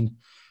had a green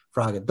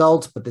frog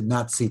adults, but did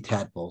not see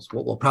tadpoles.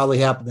 What will probably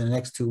happen in the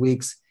next 2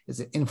 weeks is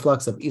an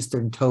influx of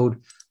eastern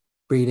toad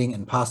breeding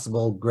and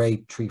possible gray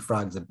tree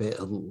frogs a bit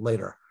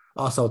later.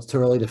 Also, it's too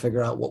early to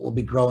figure out what will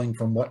be growing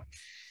from what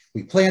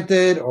we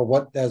planted or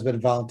what has been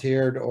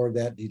volunteered or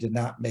that he did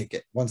not make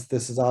it. Once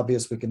this is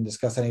obvious, we can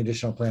discuss any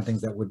additional plantings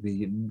that would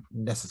be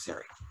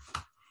necessary.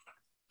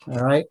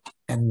 All right,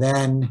 and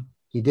then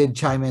he did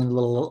chime in a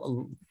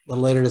little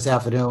later this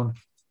afternoon.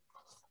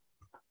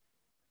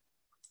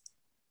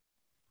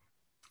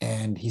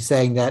 And he's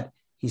saying that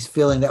he's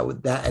feeling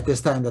that at this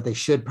time that they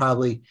should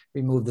probably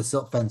remove the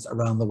silt fence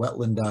around the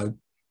wetland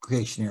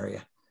creation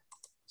area.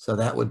 So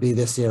that would be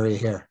this area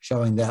here,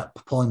 showing that,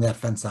 pulling that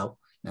fence out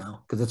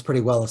now, because it's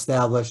pretty well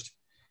established.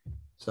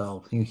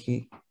 So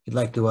he'd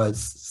like to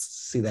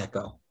see that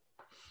go.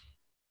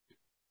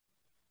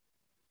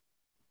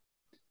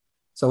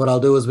 So what I'll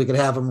do is we could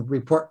have him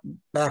report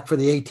back for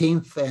the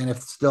 18th, and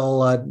if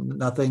still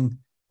nothing,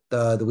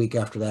 the week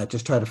after that,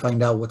 just try to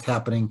find out what's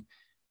happening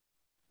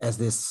as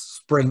this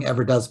spring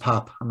ever does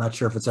pop. I'm not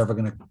sure if it's ever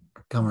going to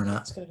come or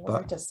not. It's gonna go but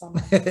right to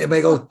summer. it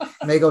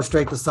may go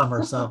straight to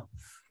summer. So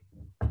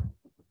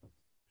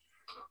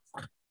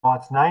Well,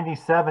 it's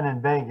 97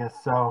 in Vegas,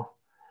 so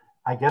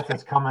I guess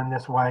it's coming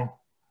this way.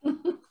 I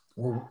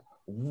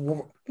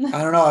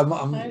don't know.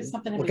 I'm There's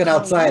something in looking between.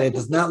 outside. It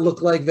does not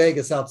look like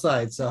Vegas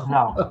outside. So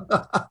No.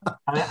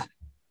 I mean,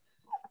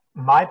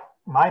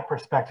 my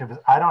perspective is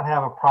I don't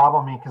have a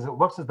problem because it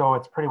looks as though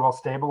it's pretty well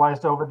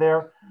stabilized over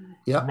there.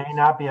 yeah. It may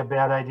not be a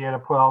bad idea to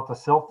put out the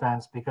silt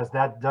fence because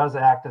that does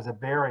act as a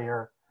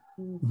barrier.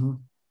 Mm-hmm.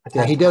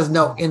 Yeah, he does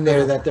note in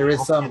there that there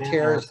is some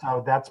tears.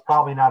 So that's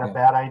probably not a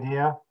bad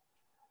idea.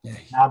 Yeah.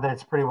 Now that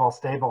it's pretty well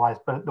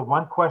stabilized. But the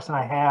one question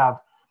I have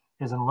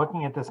is in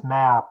looking at this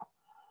map,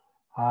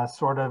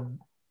 sort of,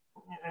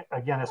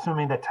 again,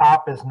 assuming the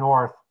top is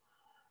north,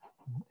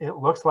 it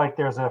looks like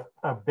there's a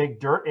big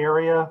dirt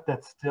area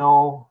that's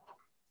still.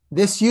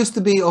 This used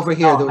to be over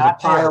here. No, there was a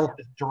pile. there.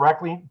 It's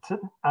directly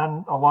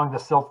along the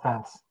silt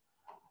fence.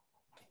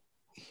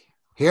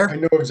 Here? I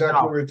know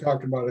exactly what you're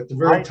talking about. At the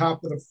very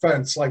top of the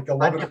fence, like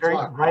 11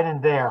 o'clock. Right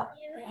in there.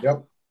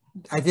 Yep.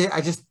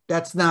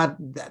 That's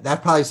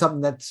probably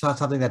something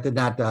that did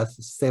not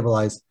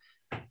stabilize.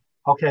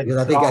 Okay. Because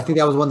I think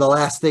that was one of the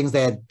last things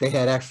they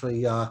had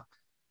actually.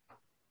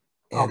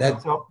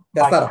 That's so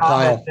not a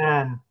pile.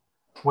 Then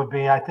would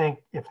be, I think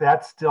if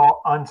that's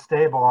still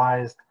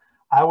unstabilized,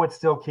 I would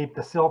still keep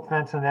the silt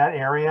fence in that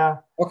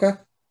area. Okay.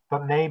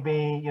 But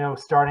maybe,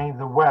 starting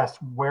the west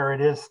where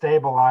it is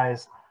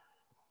stabilized,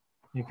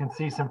 you can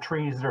see some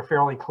trees that are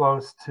fairly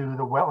close to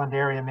the wetland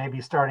area, maybe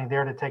starting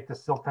there to take the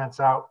silt fence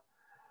out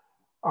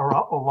or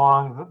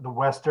along the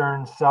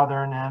western,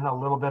 southern, and a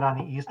little bit on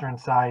the eastern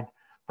side,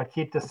 but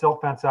keep the silt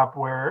fence up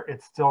where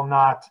it's still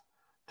not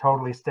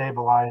totally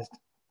stabilized.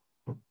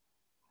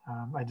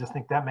 I just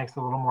think that makes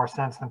a little more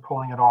sense than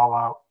pulling it all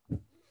out.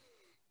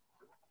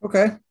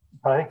 Okay.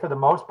 But I think for the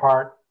most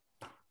part,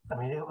 I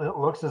mean, it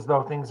looks as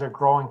though things are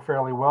growing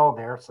fairly well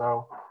there.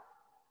 So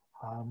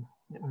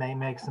it may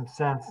make some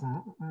sense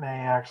and may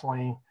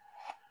actually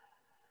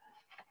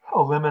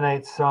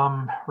eliminate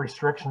some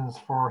restrictions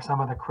for some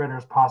of the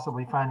critters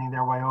possibly finding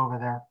their way over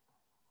there.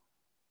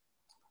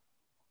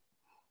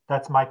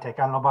 That's my take.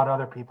 I don't know about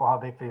other people, how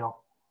they feel.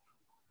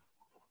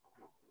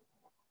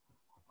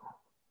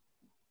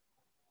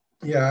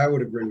 Yeah, I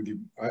would agree with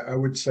you. I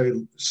would say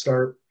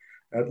start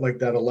at like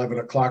that 11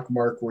 o'clock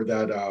mark where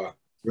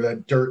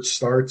that dirt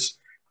starts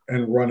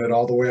and run it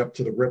all the way up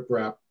to the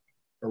riprap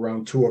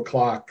around 2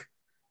 o'clock.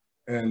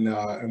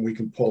 And we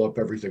can pull up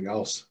everything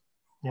else.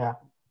 Yeah.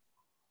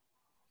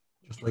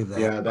 Just leave that.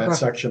 Yeah, that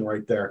section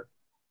right there.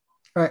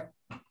 All right.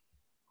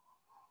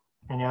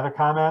 Any other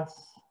comments?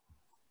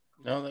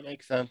 No, that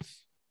makes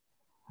sense.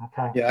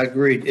 Okay. Yeah, I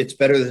agreed. It's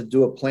better to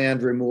do a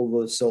planned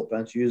removal of the silt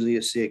fence. Usually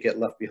you see it get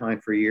left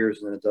behind for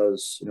years, and then it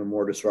does,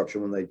 more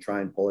disruption when they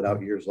try and pull it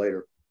out years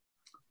later.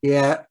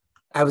 Yeah,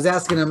 I was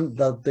asking him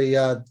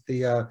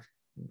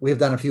we've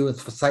done a few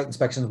site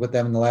inspections with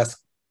them in the last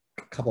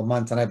couple of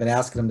months, and I've been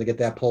asking him to get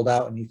that pulled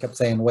out, and he kept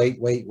saying, wait.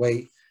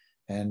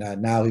 And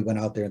now he went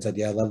out there and said,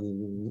 yeah,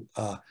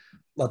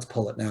 let's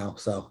pull it now.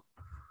 So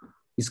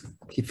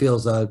he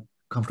feels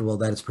comfortable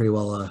that it's pretty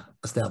well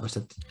established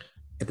at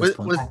this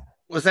point.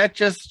 Was that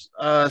just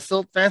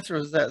silt fence, or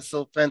was that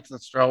silt fence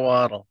and straw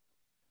wattle?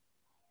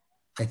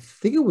 I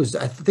think it was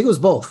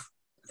both.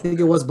 I think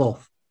it was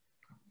both.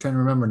 I'm trying to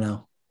remember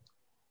now.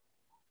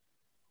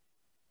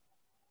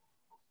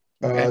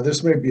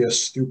 This may be a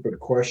stupid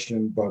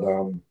question, but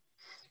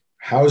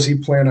how's he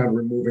plan on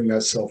removing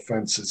that silt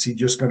fence? Is he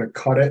just going to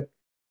cut it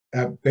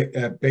at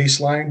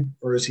baseline,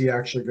 or is he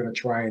actually going to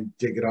try and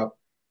dig it up?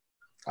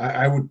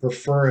 I would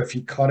prefer if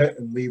he cut it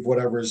and leave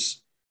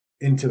whatever's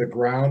into the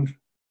ground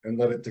and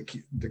let it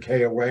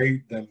decay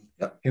away than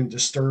him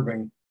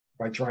disturbing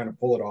by trying to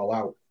pull it all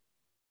out.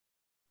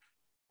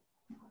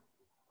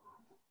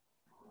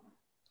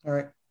 All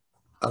right.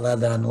 I'll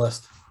add that on the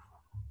list.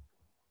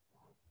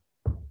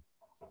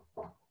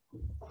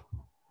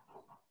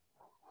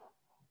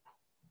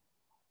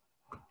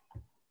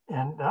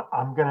 And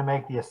I'm going to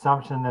make the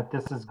assumption that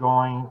this is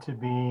going to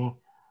be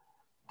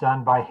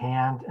done by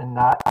hand and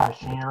not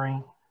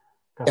machinery,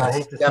 because I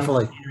hate to see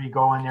machinery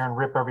go in there and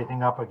rip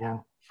everything up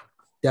again.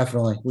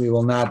 Definitely. We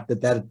will not,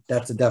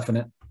 that's a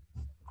definite.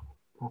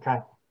 Okay.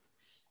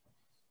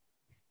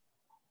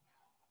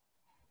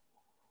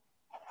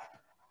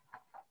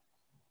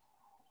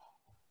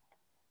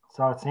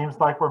 So it seems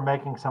like we're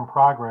making some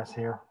progress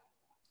here.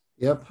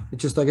 Yep.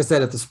 It's just like I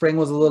said, if the spring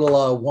was a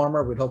little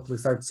warmer, we'd hopefully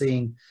start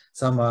seeing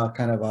some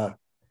kind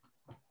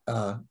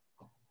of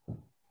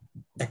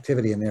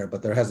activity in there,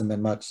 but there hasn't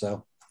been much.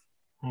 So,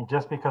 I mean,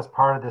 just because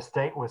part of the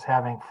state was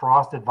having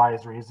frost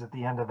advisories at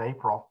the end of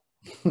April.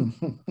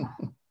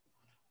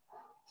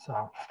 So,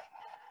 all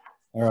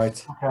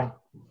right. Okay.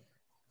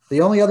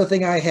 The only other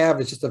thing I have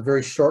is just a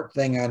very short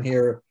thing on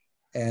here,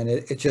 and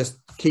it just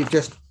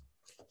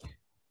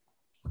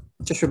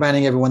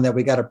reminding everyone that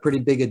we got a pretty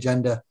big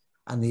agenda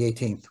on the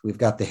 18th. We've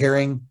got the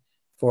hearing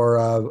for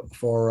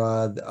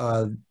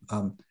the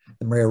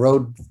Maria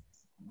Road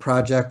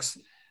projects.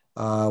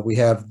 We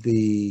have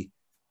the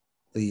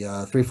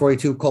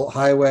 342 Colt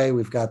Highway.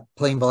 We've got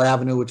Plainville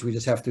Avenue, which we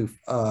just have to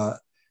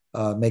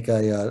make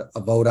a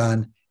vote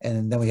on,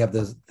 and then we have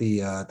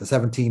the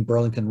 17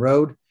 Burlington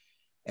Road,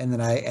 and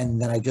then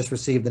I just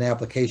received an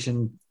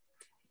application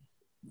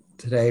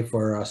today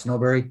for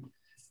Snowberry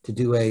to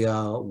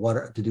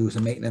do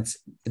some maintenance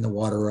in the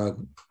water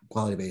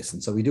quality basin.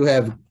 So we do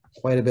have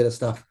quite a bit of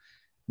stuff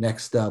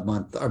next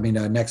month. I mean,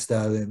 next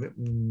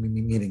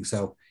meeting.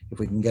 So if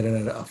we can get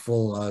in a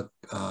full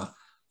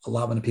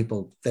allotment of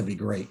people, that'd be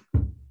great.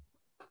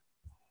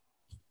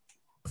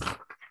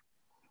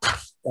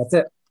 That's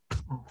it.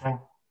 Okay.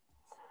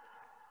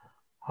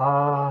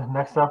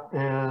 Next up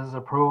is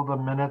approve the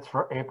minutes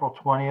for April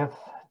 20th,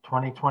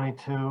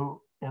 2022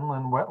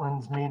 Inland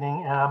Wetlands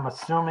meeting. And I'm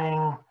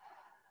assuming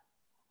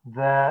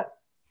that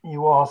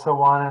you also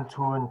wanted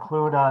to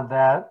include on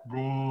that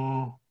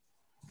the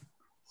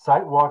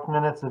site walk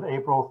minutes of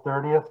April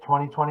 30th,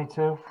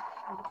 2022.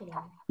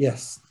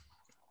 Yes.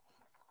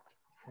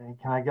 Okay,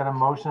 can I get a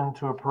motion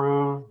to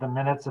approve the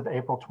minutes of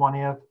April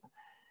 20th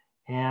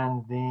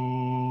and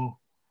the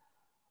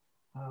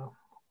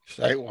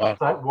site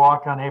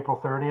walk on April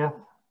 30th?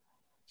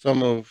 So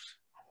moved.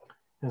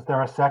 Is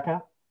there a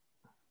second?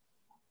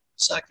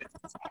 Second.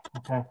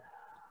 Okay.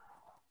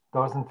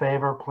 Those in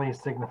favor,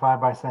 please signify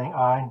by saying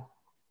aye.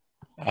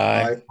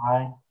 Aye.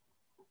 Aye.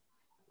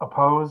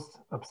 Opposed,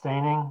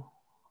 abstaining?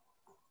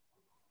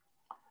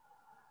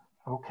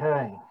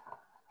 Okay.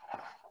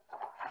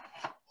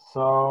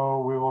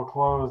 So we will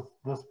close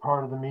this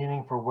part of the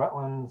meeting for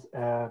wetlands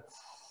at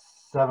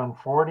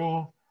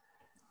 7:40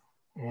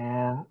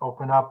 and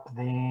open up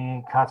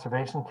the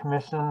Conservation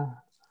Commission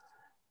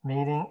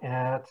meeting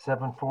at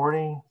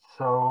 7:40.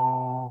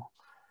 So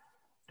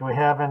do we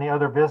have any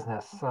other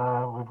business?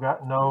 We've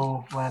got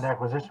no land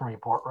acquisition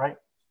report, right?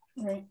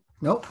 Right.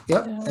 Nope.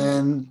 Yep.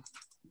 And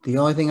the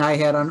only thing I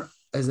had on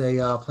is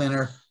a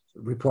planner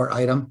report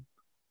item.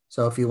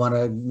 So if you want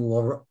to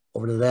move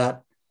over to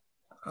that,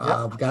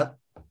 I've got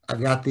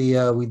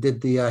the we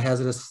did the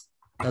hazardous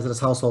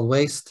household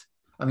waste.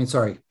 I mean,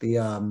 sorry, the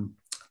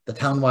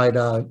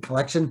townwide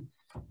collection,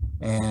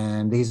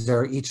 and these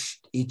are each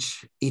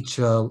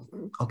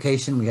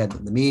location. We had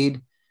the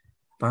Mead,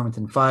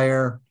 Farmington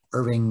Fire,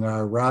 Irving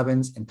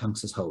Robbins, and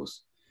Tunx's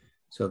Hose.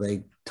 So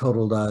they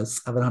totaled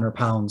 700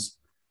 pounds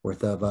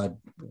worth of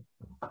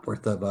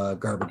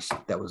garbage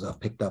that was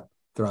picked up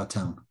throughout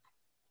town.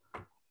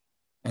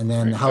 And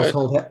then the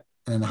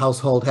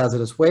household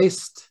hazardous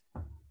waste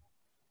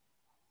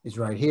is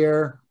right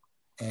here,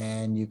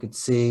 and you could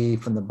see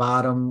from the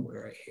bottom,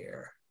 we're right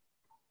here.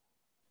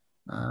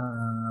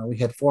 We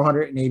had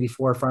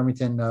 484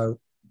 Farmington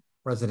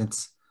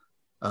residents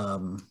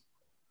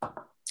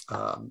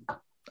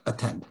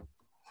attend.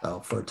 So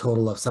for a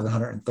total of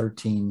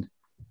 713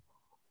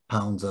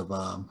 pounds of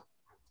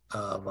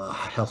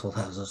household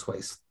hazardous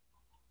waste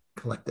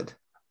collected.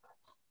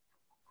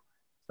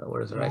 So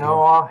where is it Do right you know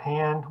here?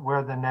 offhand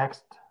where the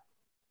next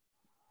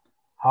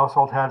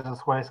household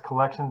hazardous waste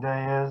collection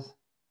day is?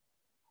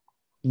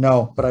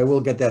 No, but I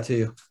will get that to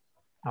you.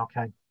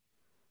 Okay.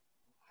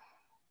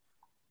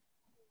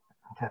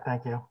 Okay,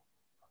 thank you.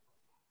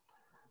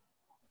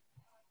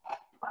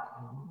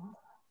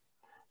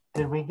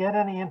 Did we get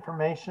any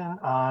information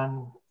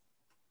on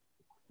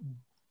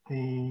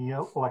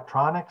the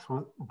electronics?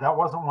 That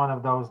wasn't one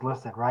of those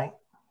listed, right?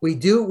 We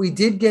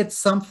did get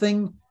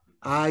something.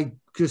 I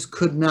just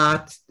could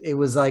not. It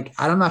was like,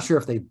 I'm not sure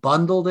if they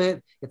bundled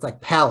it. It's like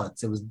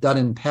pallets. It was done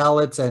in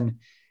pallets, and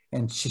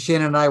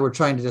Shannon and I were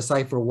trying to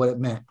decipher what it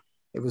meant.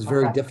 It was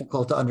very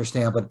difficult to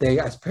understand, but they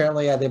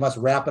apparently they must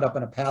wrap it up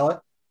in a pallet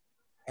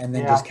and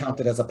then just count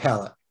it as a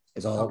pallet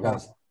is all it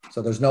was.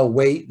 So there's no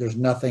weight, there's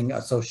nothing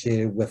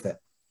associated with it.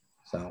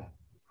 So.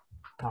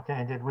 Okay,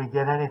 and did we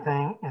get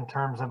anything in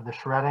terms of the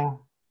shredding?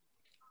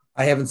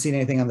 I haven't seen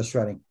anything on the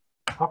shredding.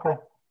 Okay.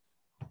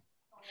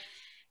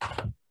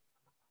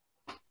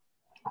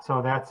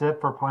 So that's it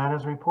for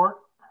planners report?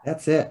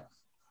 That's it.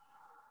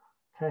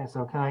 Okay,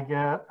 so can I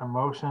get a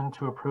motion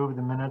to approve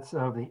the minutes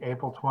of the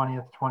April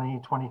 20th,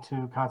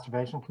 2022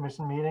 Conservation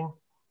Commission meeting?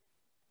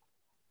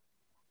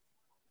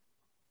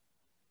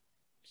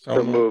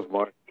 So move,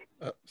 Mark.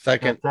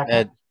 Second,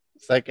 Ned.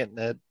 Second,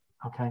 Ned.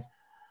 Okay.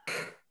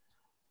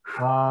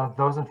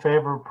 Those in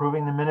favor of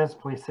approving the minutes,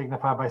 please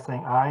signify by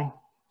saying aye.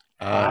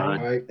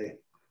 Aye.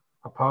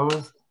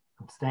 Opposed,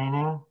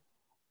 abstaining.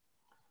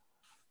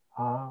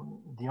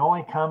 The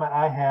only comment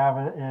I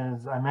have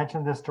is, I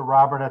mentioned this to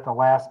Robert at the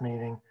last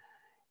meeting,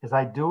 is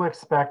I do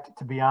expect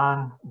to be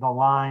on the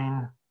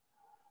line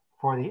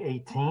for the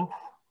 18th.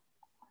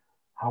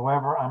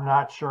 However, I'm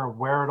not sure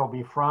where it'll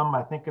be from.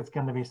 I think it's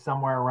going to be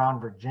somewhere around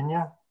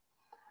Virginia.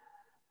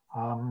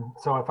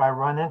 So if I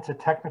run into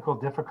technical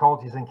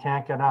difficulties and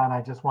can't get on,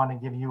 I just want to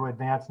give you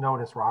advance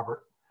notice,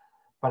 Robert.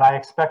 But I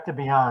expect to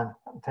be on.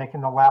 I'm taking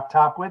the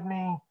laptop with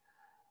me,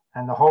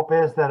 and the hope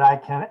is that I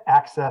can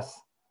access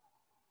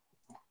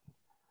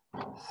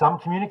some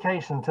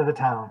communication to the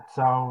town.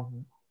 So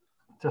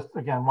just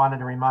again, wanted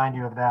to remind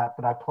you of that,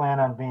 but I plan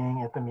on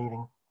being at the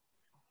meeting.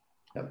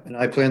 Yep, and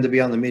I plan to be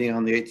on the meeting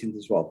on the 18th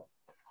as well.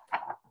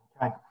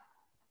 Okay.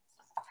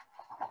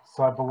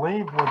 So I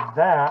believe with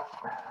that,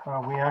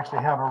 we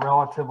actually have a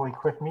relatively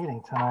quick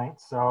meeting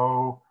tonight.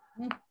 So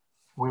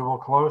we will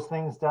close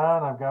things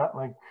down. I've got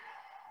like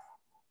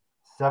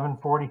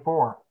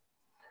 7:44.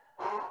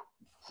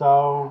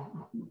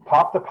 So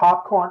pop the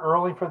popcorn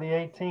early for the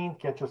 18th.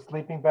 Get your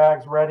sleeping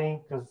bags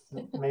ready because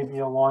it may be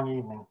a long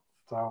evening.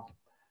 So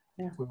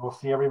we will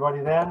see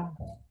everybody then.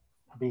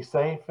 Be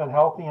safe and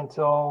healthy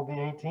until the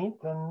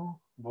 18th, and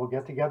we'll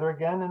get together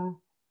again and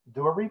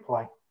do a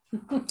replay.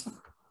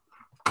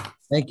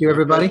 Thank you,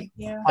 everybody.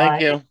 Yeah.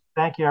 Thank you.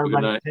 Thank you,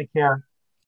 everybody. Take care.